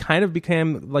 which has kind of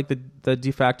became like the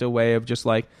de facto way of just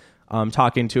like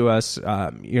talking to us,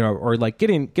 you know, or like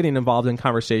getting involved in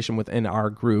conversation within our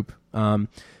group. You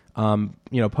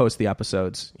know, post the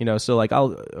episodes, you know, so like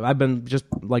I've been just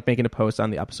like making a post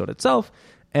on the episode itself,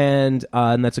 and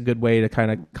that's a good way to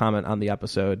kind of comment on the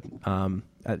episode.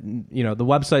 You know, the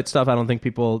website stuff, I don't think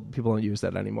people don't use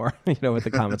that anymore, you know, with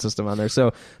the comment system on there.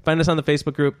 So find us on the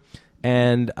Facebook group,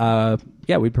 and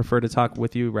yeah, we'd prefer to talk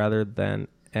with you rather than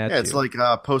at you. It's like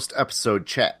a post-episode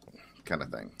chat kind of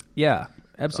thing. Yeah,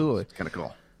 absolutely. So kind of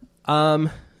cool.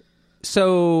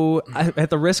 So at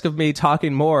the risk of me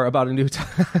talking more about a new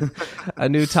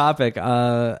topic,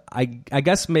 I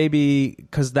guess maybe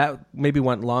because that maybe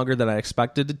went longer than I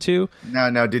expected it to.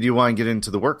 Now, did you want to get into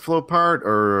the workflow part,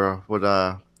 or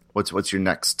what's your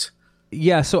next?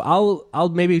 Yeah, so I'll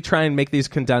maybe try and make these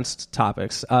condensed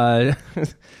topics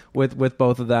with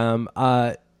both of them.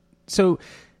 So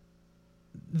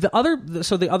the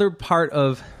other part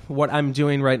of what I'm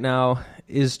doing right now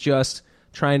is just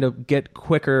trying to get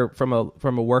quicker from a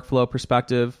workflow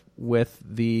perspective with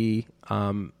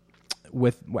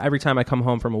every time I come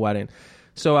home from a wedding.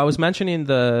 So I was mentioning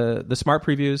the smart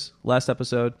previews last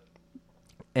episode,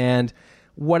 and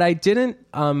what I didn't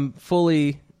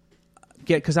fully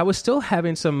get, because I was still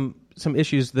having some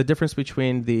issues, the difference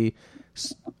between the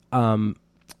smart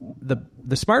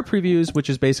previews, which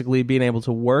is basically being able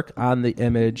to work on the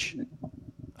image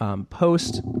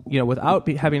post, you know, without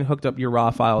having hooked up your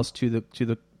raw files to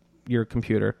your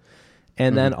computer,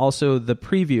 and then also the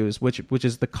previews, which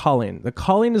is the culling. The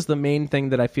culling is the main thing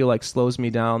that I feel like slows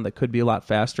me down. That could be a lot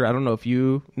faster. I don't know if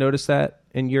you notice that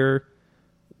in your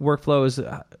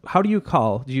workflows. How do you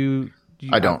cull?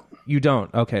 I don't. You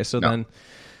don't. Okay, so no.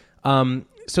 Then,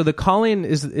 so the culling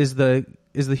is the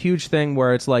huge thing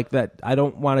where it's like that. I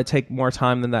don't want to take more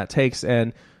time than that takes,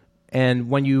 and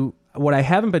what I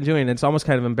haven't been doing, it's almost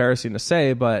kind of embarrassing to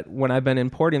say, but when I've been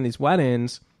importing these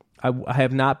weddings, I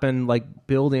have not been like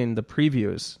building the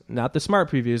previews, not the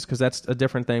smart previews, because that's a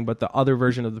different thing, but the other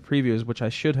version of the previews, which I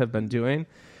should have been doing.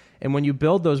 And when you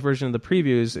build those versions of the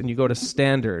previews and you go to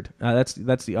standard, that's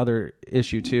the other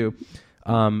issue too.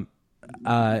 So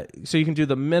you can do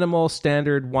the minimal,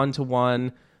 standard,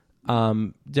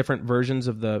 1-to-1, different versions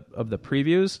of the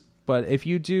previews. But if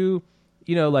you do,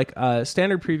 you know, like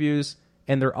standard previews,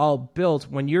 and they're all built,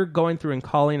 when you're going through and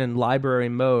calling in library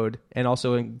mode, and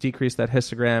also decrease that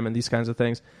histogram and these kinds of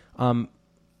things,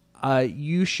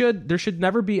 there should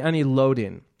never be any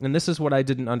loading. And this is what I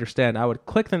didn't understand. I would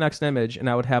click the next image and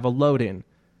I would have a loading,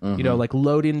 you know, like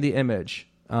loading the image.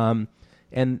 And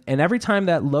every time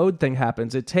that load thing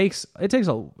happens, it takes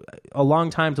a long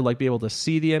time to like be able to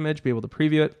see the image, be able to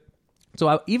preview it.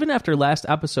 So even after last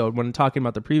episode, when talking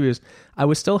about the previews, I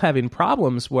was still having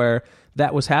problems where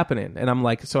that was happening. And I'm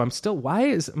like, so I'm still,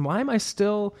 why am I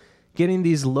still getting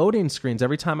these loading screens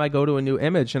every time I go to a new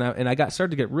image? And I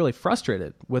started to get really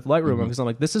frustrated with Lightroom, because I'm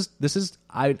like, this is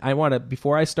I want to,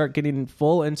 before I start getting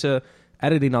full into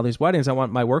editing all these weddings, I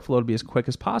want my workflow to be as quick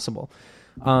as possible.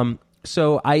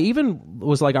 So I even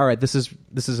was like, all right, this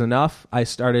is enough.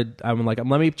 I'm like,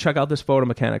 let me check out this Photo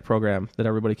Mechanic program that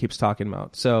everybody keeps talking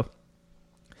about. So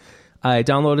I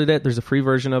downloaded it. There's a free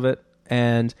version of it.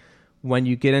 And when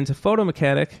you get into Photo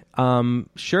Mechanic,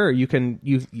 sure,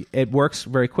 it works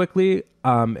very quickly,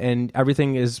 and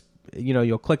everything is,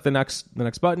 you'll click the next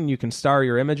button. You can star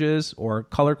your images or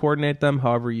color coordinate them,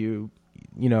 however you're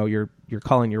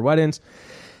calling your weddings,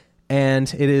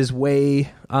 and it is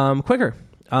way quicker.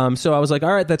 So I was like,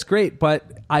 all right, that's great, but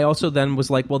I also then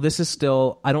was like, well, this is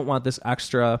still, I don't want this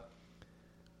extra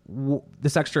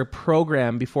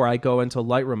program before I go into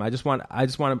Lightroom. I just want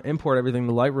to import everything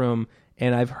to Lightroom.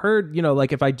 And I've heard,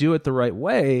 like if I do it the right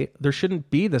way, there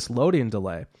shouldn't be this loading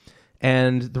delay.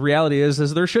 And the reality is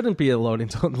there shouldn't be a loading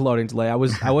delay. I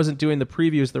wasn't doing the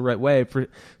previews the right way.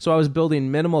 So I was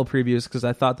building minimal previews because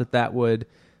I thought that would,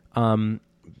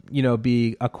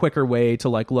 be a quicker way to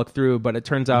like look through. But it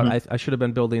turns out I should have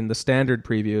been building the standard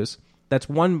previews. That's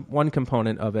one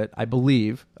component of it, I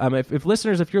believe. If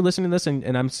listeners, if you're listening to this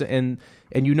and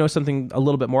you know something a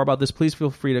little bit more about this, please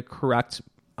feel free to correct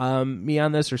me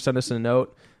on this or send us a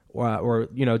note or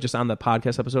just on the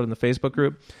podcast episode in the Facebook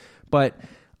group. But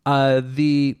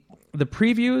the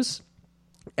previews,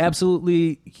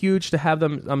 absolutely huge to have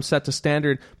them set to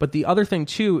standard. But the other thing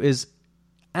too is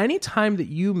anytime that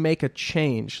you make a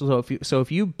change, so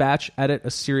if you batch edit a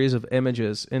series of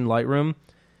images in Lightroom,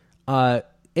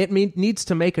 it needs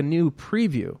to make a new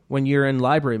preview when you're in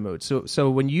library mode. So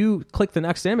when you click the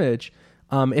next image,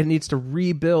 it needs to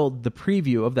rebuild the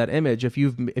preview of that image if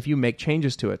you make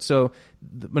changes to it. So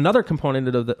another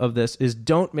component of this is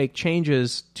don't make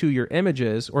changes to your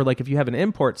images, or like if you have an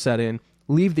import set in,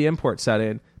 leave the import set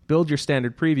in, build your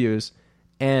standard previews,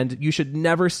 and you should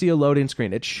never see a loading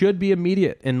screen. It should be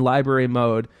immediate in library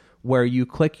mode where you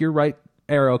click your right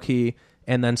arrow key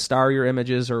and then star your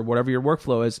images or whatever your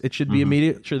workflow is. It should be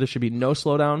immediate. Sure, there should be no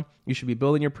slowdown. You should be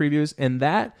building your previews, and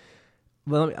that.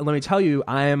 Let me tell you,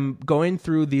 I am going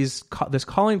through this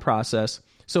calling process.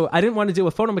 So I didn't want to deal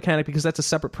with Photo Mechanic because that's a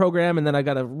separate program, and then I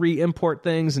got to re-import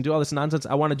things and do all this nonsense.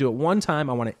 I want to do it one time.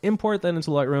 I want to import that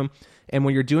into Lightroom. And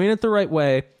when you're doing it the right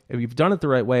way, if you've done it the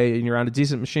right way and you're on a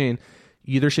decent machine,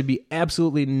 there should be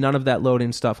absolutely none of that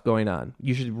loading stuff going on.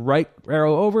 You should right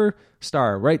arrow over,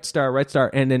 star, right star,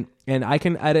 and I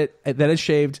can edit. That is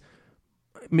shaved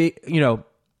me,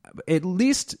 at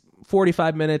least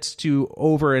 45 minutes to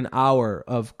over an hour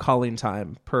of calling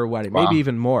time per wedding, maybe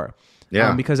even more.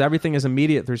 Yeah. Because everything is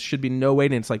immediate. There should be no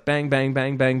waiting. It's like bang, bang,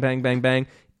 bang, bang, bang, bang, bang,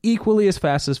 equally as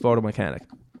fast as Photo Mechanic.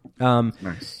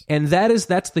 Nice. And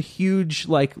that's the huge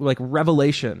like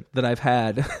revelation that I've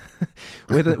had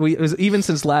with it. It was even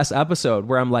since last episode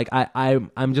where I'm like, I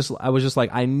was just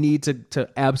like, I need to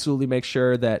absolutely make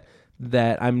sure that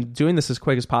I'm doing this as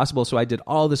quick as possible. So I did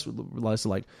all this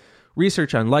like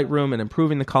research on Lightroom and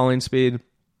improving the calling speed.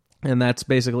 And that's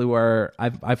basically where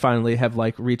I finally have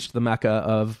like reached the mecca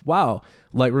of, wow,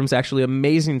 Lightroom's actually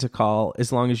amazing to call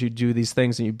as long as you do these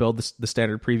things and you build the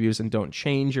standard previews and don't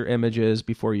change your images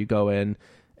before you go in.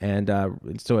 And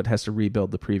so it has to rebuild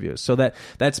the previews. So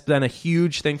that's been a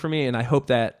huge thing for me. And I hope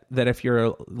that if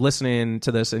you're listening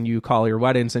to this and you call your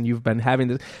weddings and you've been having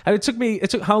this, it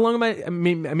took how long am I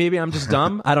mean, maybe I'm just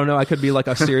dumb. I don't know. I could be like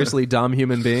a seriously dumb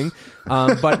human being.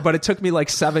 But it took me like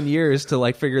 7 years to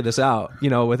like figure this out,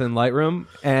 within Lightroom.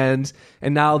 And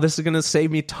now this is going to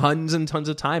save me tons and tons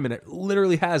of time. And it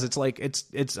literally has. It's like,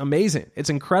 it's amazing.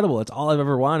 It's incredible. It's all I've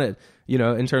ever wanted,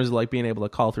 in terms of like being able to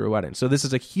call through a wedding. So this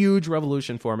is a huge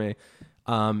revolution for me,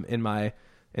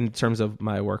 in terms of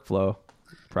my workflow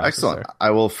process. Excellent.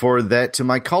 I will forward that to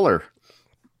my color.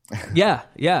 Yeah,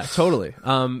 totally.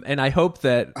 And I hope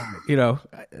that,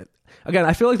 again,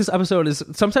 I feel like this episode is,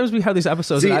 sometimes we have these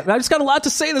episodes, and I just got a lot to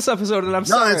say this episode, and I'm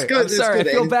sorry. It's good. I'm sorry. Good.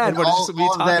 I feel bad, but it's just me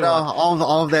talking about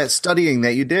all of that studying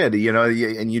that you did,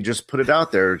 and you just put it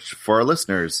out there for our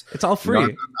listeners. It's all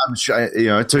free. I'm sure,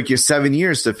 it took you 7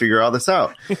 years to figure all this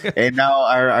out. And now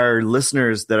our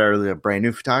listeners that are brand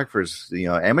new photographers,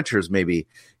 amateurs maybe,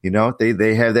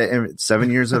 they have that 7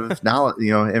 years of knowledge,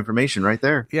 information right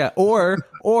there. Yeah. Or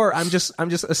I'm just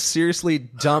a seriously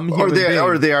dumb human being.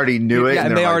 Or they already knew it. Yeah,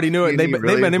 and they already knew it. They've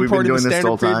been importing the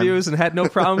standard previews and had no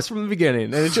problems from the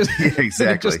beginning. And it just,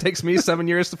 exactly. It just takes me 7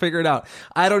 years to figure it out.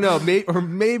 I don't know.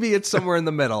 Maybe it's somewhere in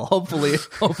the middle. Hopefully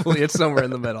it's somewhere in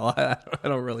the middle. I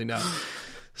don't really know.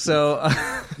 So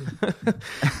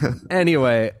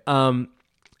anyway, and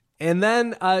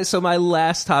then, so my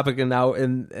last topic, and I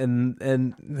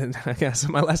guess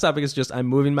my last topic is just I'm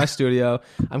moving my studio.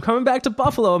 I'm coming back to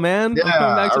Buffalo, man. Yeah, I'm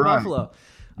coming back to right. Buffalo.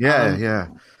 Yeah.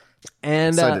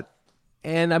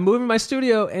 And I'm moving my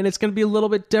studio, and it's going to be a little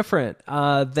bit different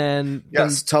than.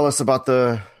 Yes, tell us about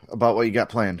the about what you got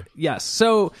planned. Yes.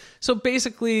 So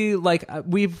basically, like I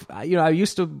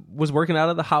was working out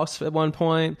of the house at one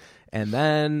point, and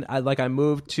then I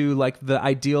moved to like the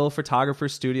Ideal Photographer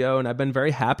Studio, and I've been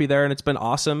very happy there, and it's been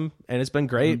awesome, and it's been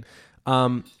great.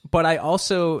 But I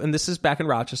also, and this is back in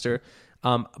Rochester,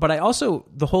 but I also,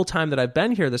 the whole time that I've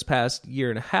been here this past year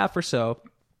and a half or so,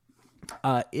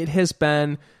 it has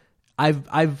been,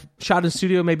 I've shot in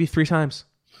studio maybe three times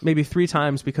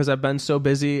because I've been so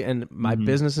busy, and my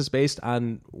business is based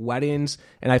on weddings,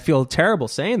 and I feel terrible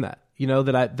saying that,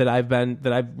 that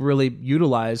I've really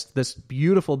utilized this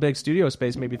beautiful big studio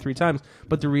space maybe three times.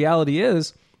 But the reality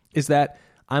is that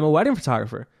I'm a wedding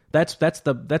photographer. That's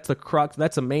the crux.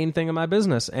 That's the main thing of my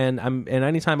business. And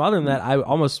anytime other than that, I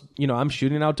almost, I'm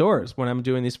shooting outdoors when I'm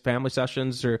doing these family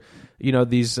sessions or,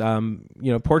 these,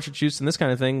 portrait shoots and this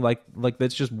kind of thing. Like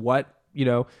that's just what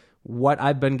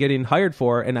I've been getting hired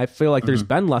for. And I feel like there's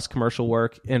been less commercial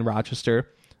work in Rochester.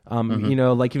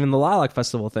 Like even the Lilac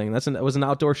Festival thing, that was an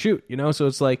outdoor shoot, so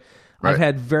it's like, right. I've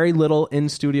had very little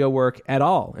in-studio work at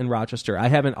all in Rochester. I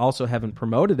haven't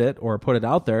promoted it or put it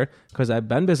out there because I've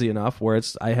been busy enough where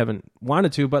I haven't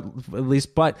wanted to, but at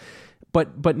least, but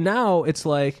now it's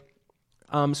like,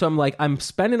 so I'm like, I'm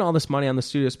spending all this money on the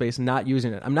studio space, not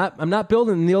using it. I'm not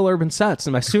building Neil Urban sets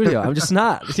in my studio. I'm just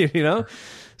not,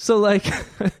 So like,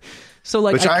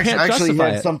 which I can't actually justify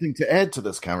had it. something to add to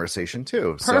this conversation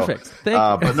too. Perfect. So, Thank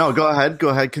you. but no, go ahead,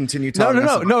 continue talking.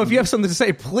 No. If you have something to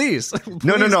say, please.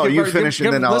 No. You finish,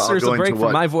 and then I'll go into a break what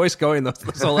from my voice going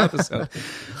this whole episode.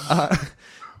 I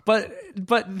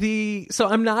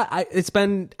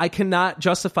cannot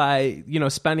justify,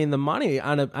 spending the money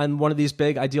on one of these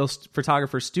big Ideal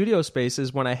Photographer studio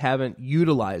spaces when I haven't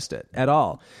utilized it at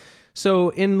all. So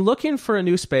in looking for a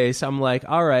new space, I'm like,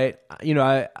 all right,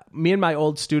 me and my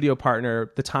old studio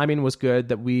partner, the timing was good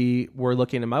that we were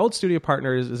looking, and my old studio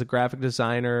partner is a graphic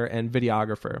designer and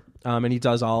videographer. And he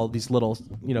does all these little,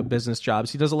 business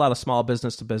jobs. He does a lot of small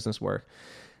business to business work.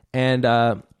 And,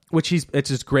 it's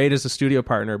as great as a studio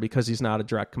partner because he's not a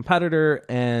direct competitor.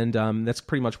 And, that's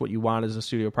pretty much what you want as a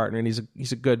studio partner. And he's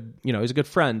a good, he's a good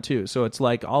friend too. So it's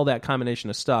like all that combination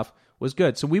of stuff was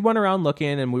good. So we went around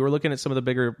looking, and we were looking at some of the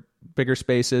bigger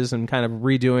spaces and kind of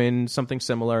redoing something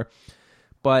similar.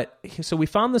 But so we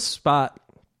found this spot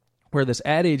where this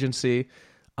ad agency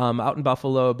out in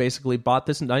Buffalo basically bought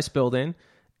this nice building,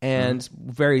 and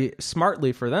very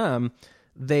smartly for them,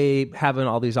 they have in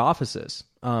all these offices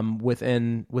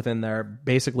within there,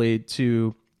 basically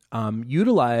to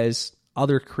utilize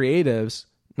other creatives.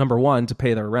 Number one, to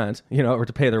pay their rent, or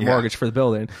to pay their mortgage for the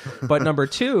building. But number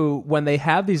two, when they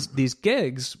have these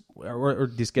gigs,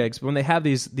 when they have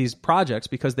these projects,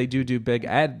 because they do big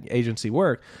ad agency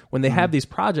work, when they have these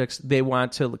projects, they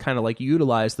want to kind of like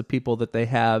utilize the people that they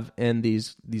have in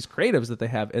these creatives that they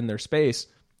have in their space,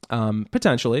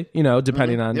 potentially,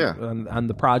 depending on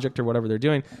the project or whatever they're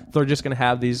doing. They're just going to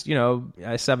have these,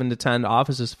 7 to 10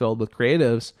 offices filled with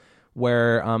creatives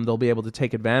where they'll be able to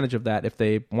take advantage of that if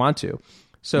they want to.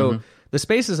 So the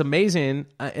space is amazing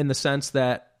in the sense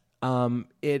that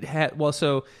it had,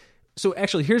 so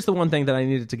actually here's the one thing that I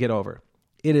needed to get over.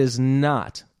 It is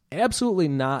absolutely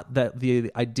not that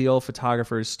the Ideal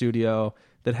Photographer's studio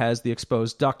that has the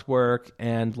exposed ductwork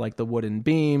and like the wooden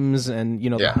beams and,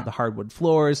 the hardwood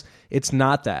floors. It's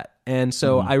not that. And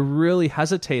so I really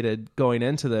hesitated going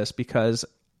into this because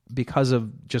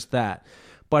of just that.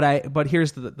 But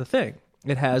here's the thing.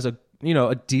 It has a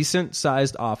decent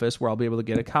sized office where I'll be able to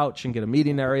get a couch and get a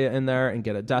meeting area in there and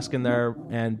get a desk in there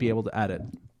and be able to edit.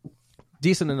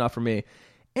 Decent enough for me.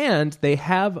 And they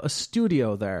have a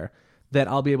studio there that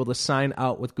I'll be able to sign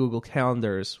out with Google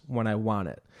Calendars when I want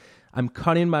it. I'm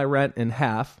cutting my rent in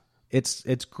half.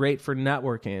 It's great for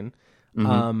networking.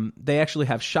 They actually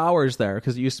have showers there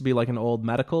because it used to be like an old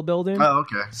medical building. Oh,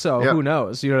 okay. So who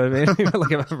knows? You know what I mean?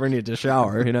 Like if I ever need to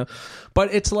shower,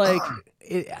 But it's like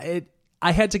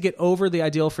I had to get over the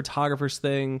Ideal Photographers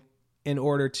thing in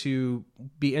order to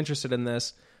be interested in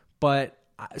this. But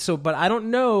I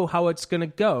don't know how it's going to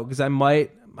go because I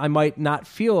might not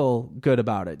feel good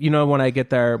about it, when I get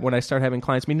there, when I start having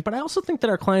clients meetings. But I also think that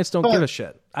our clients don't give a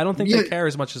shit. I don't think they care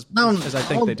as much as I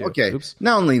think they do. Okay. Oops.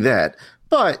 Not only that,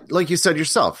 but like you said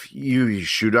yourself, you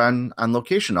shoot on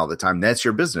location all the time. That's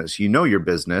your business. Your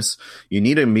business. You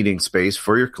need a meeting space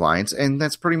for your clients, and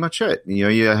that's pretty much it.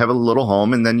 You have a little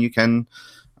home, and then you can.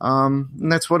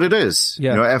 And that's what it is.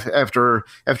 Yeah. After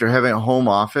having a home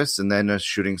office and then a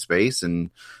shooting space and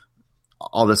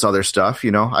all this other stuff,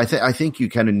 I think you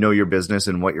kind of know your business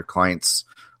and what your clients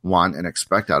want and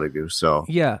expect out of you. So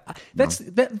yeah,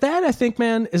 that I think,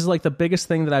 man, is like the biggest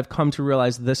thing that I've come to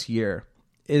realize this year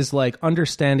is like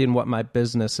understanding what my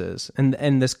business is,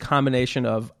 and this combination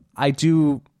of I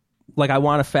do. Like I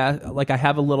want to like I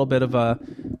have a little bit of a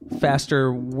faster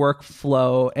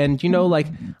workflow, and like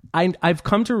I've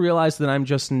come to realize that I'm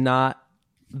just not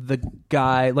the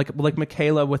guy like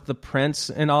Michaela with the prints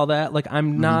and all that. Like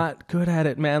I'm not good at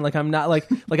it, man. Like I'm not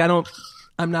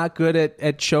I'm not good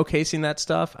at showcasing that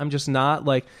stuff. I'm just not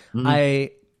like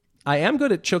I am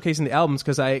good at showcasing the albums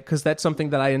because that's something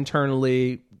that I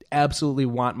internally absolutely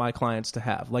want my clients to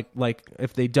have. Like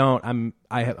if they don't,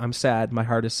 I'm sad. My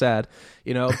heart is sad,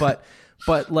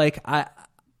 but like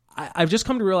I've just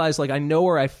come to realize like I know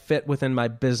where I fit within my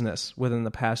business within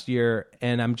the past year,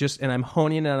 and I'm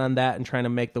honing in on that and trying to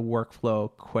make the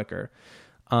workflow quicker.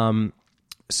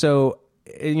 So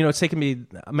it's taken me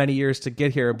many years to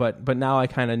get here, but now I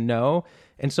kind of know,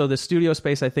 and so the studio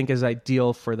space I think is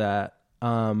ideal for that.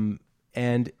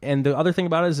 And the other thing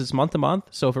about it is it's month to month.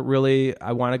 So if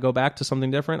I want to go back to something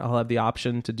different, I'll have the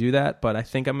option to do that. But I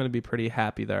think I'm going to be pretty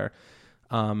happy there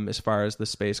as far as the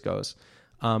space goes.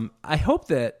 I hope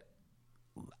that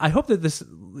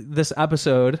this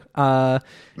episode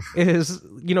is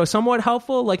somewhat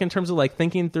helpful, like in terms of like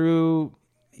thinking through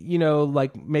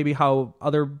like maybe how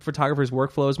other photographers'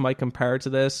 workflows might compare to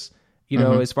this.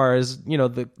 As far as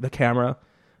the camera,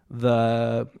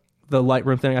 the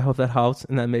Lightroom thing. I hope that helped,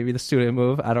 and then maybe the studio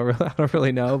move. I don't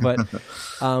really know, but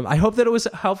I hope that it was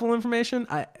helpful information.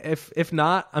 If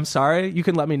not, I'm sorry. You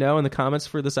can let me know in the comments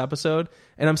for this episode,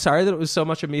 and I'm sorry that it was so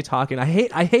much of me talking. I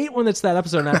hate when it's that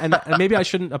episode, and maybe I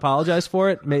shouldn't apologize for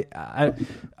it. I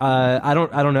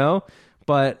don't know,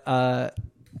 but I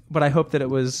hope that it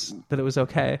was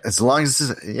okay. As long as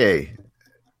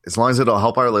it'll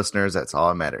help our listeners, that's all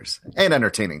that matters, and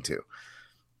entertaining too.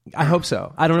 I hope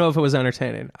so. I don't know if it was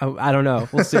entertaining. I don't know.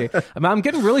 We'll see. I'm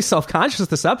getting really self-conscious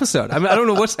this episode. I don't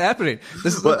know what's happening.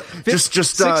 This is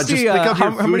just pick up your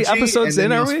how many episodes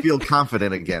in are we? Feel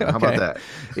confident again. How about that?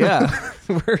 Yeah,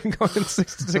 we're going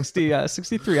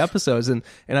 63 episodes, and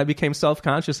I became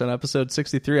self-conscious on episode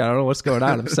 63. I don't know what's going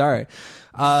on. I'm sorry.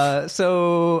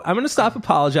 So I'm going to stop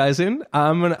apologizing.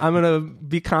 I'm going to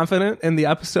be confident in the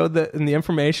episode in the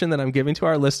information that I'm giving to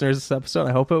our listeners this episode.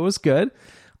 I hope it was good.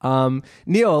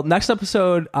 Neil, next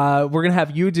episode, we're going to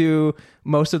have you do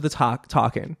most of the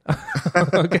talking.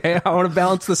 Okay. I want to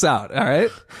balance this out. All right.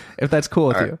 If that's cool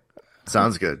with you.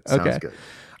 Sounds good. Sounds good.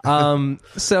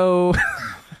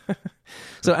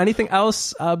 So anything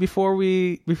else, before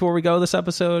we go this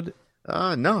episode?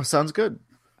 No, sounds good.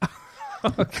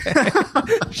 Okay.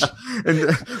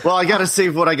 Well, I gotta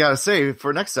save what I gotta say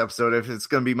for next episode if it's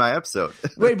gonna be my episode.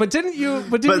 Wait, but didn't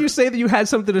you say that you had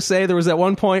something to say? There was at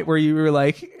one point where you were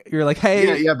like,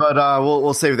 hey, yeah, but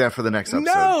we'll save that for the next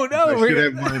episode. No, we should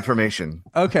have more information.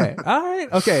 Okay, all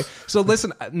right, okay. So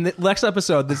listen, next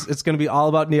episode, it's going to be all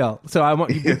about Neil. So I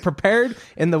want you to be prepared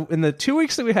in the 2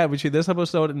 weeks that we have between this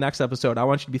episode and next episode. I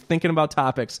want you to be thinking about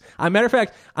topics. Matter of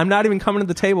fact, I'm not even coming to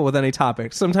the table with any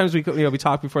topics. Sometimes we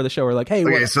talk before the show. We're like, hey,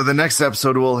 okay, so the next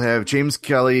episode we'll have James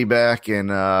Kelly back and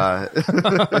yeah,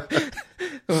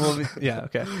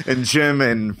 okay, and Jim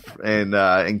and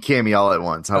Cammy all at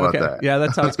once. How about that? Yeah,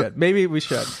 that sounds good. Maybe we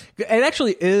should. It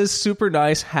actually is super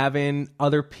nice having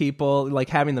other people, like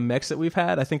having the mix that we've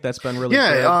had. I think that's been really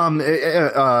good.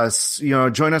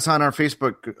 Join us on our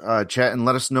Facebook chat and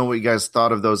let us know what you guys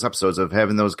thought of those episodes, of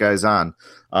having those guys on.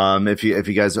 If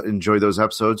you guys enjoyed those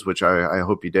episodes, which I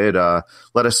hope you did,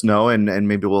 let us know and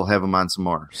maybe we'll have them on some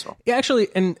more. So yeah, actually,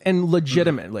 and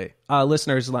legitimately,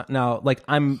 listeners, now, like,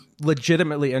 I'm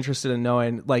legitimately interested in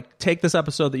knowing, like, take this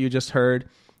episode that you just heard.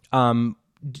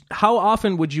 How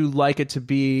often would you like it to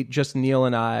be just Neil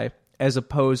and I, as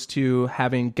opposed to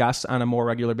having guests on a more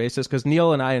regular basis? Because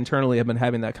Neil and I internally have been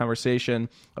having that conversation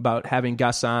about having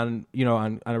guests on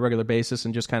a regular basis,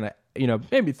 and just kind of,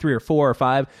 maybe 3 or 4 or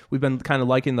 5. We've been kind of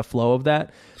liking the flow of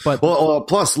that. But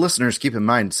plus, listeners, keep in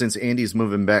mind, since Andy's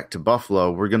moving back to Buffalo,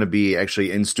 we're going to be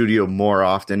actually in studio more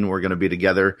often. We're going to be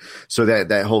together, so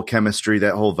that whole chemistry,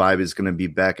 that whole vibe is going to be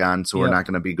back on. So we're not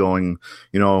going to be going,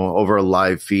 over a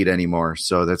live feed anymore.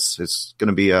 So it's going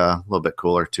to be a little bit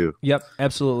cooler too. Yep,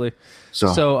 absolutely.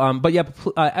 So, but yeah,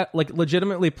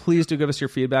 legitimately, please do give us your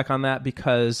feedback on that,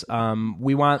 because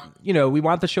we want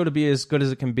the show to be as good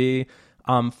as it can be.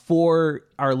 For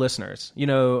our listeners,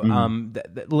 really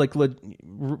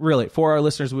for our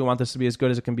listeners, we want this to be as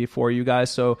good as it can be for you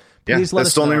guys. So please let us know.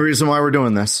 That's the only reason why we're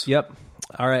doing this. Yep.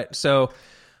 All right. So,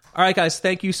 all right, guys,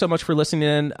 thank you so much for listening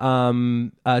in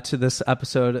to this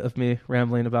episode of me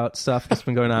rambling about stuff that's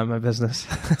been going on in my business.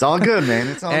 It's all good, man.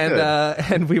 It's all good.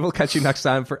 And we will catch you next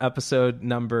time for episode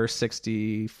number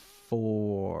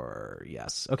 64.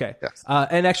 Yes. Okay. Yes.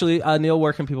 And actually, Neil,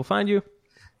 where can people find you?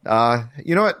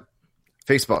 You know what?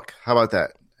 Facebook. How about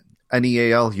that?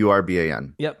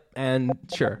 NEALURBAN. Yep. And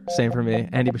sure. Same for me.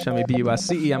 Andy Buscemi,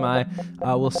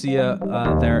 BUSCEMI. We'll see you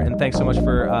there. And thanks so much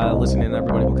for listening,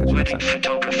 everybody. We'll catch you next time. Wedding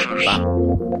photographers.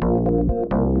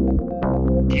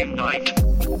 Unite.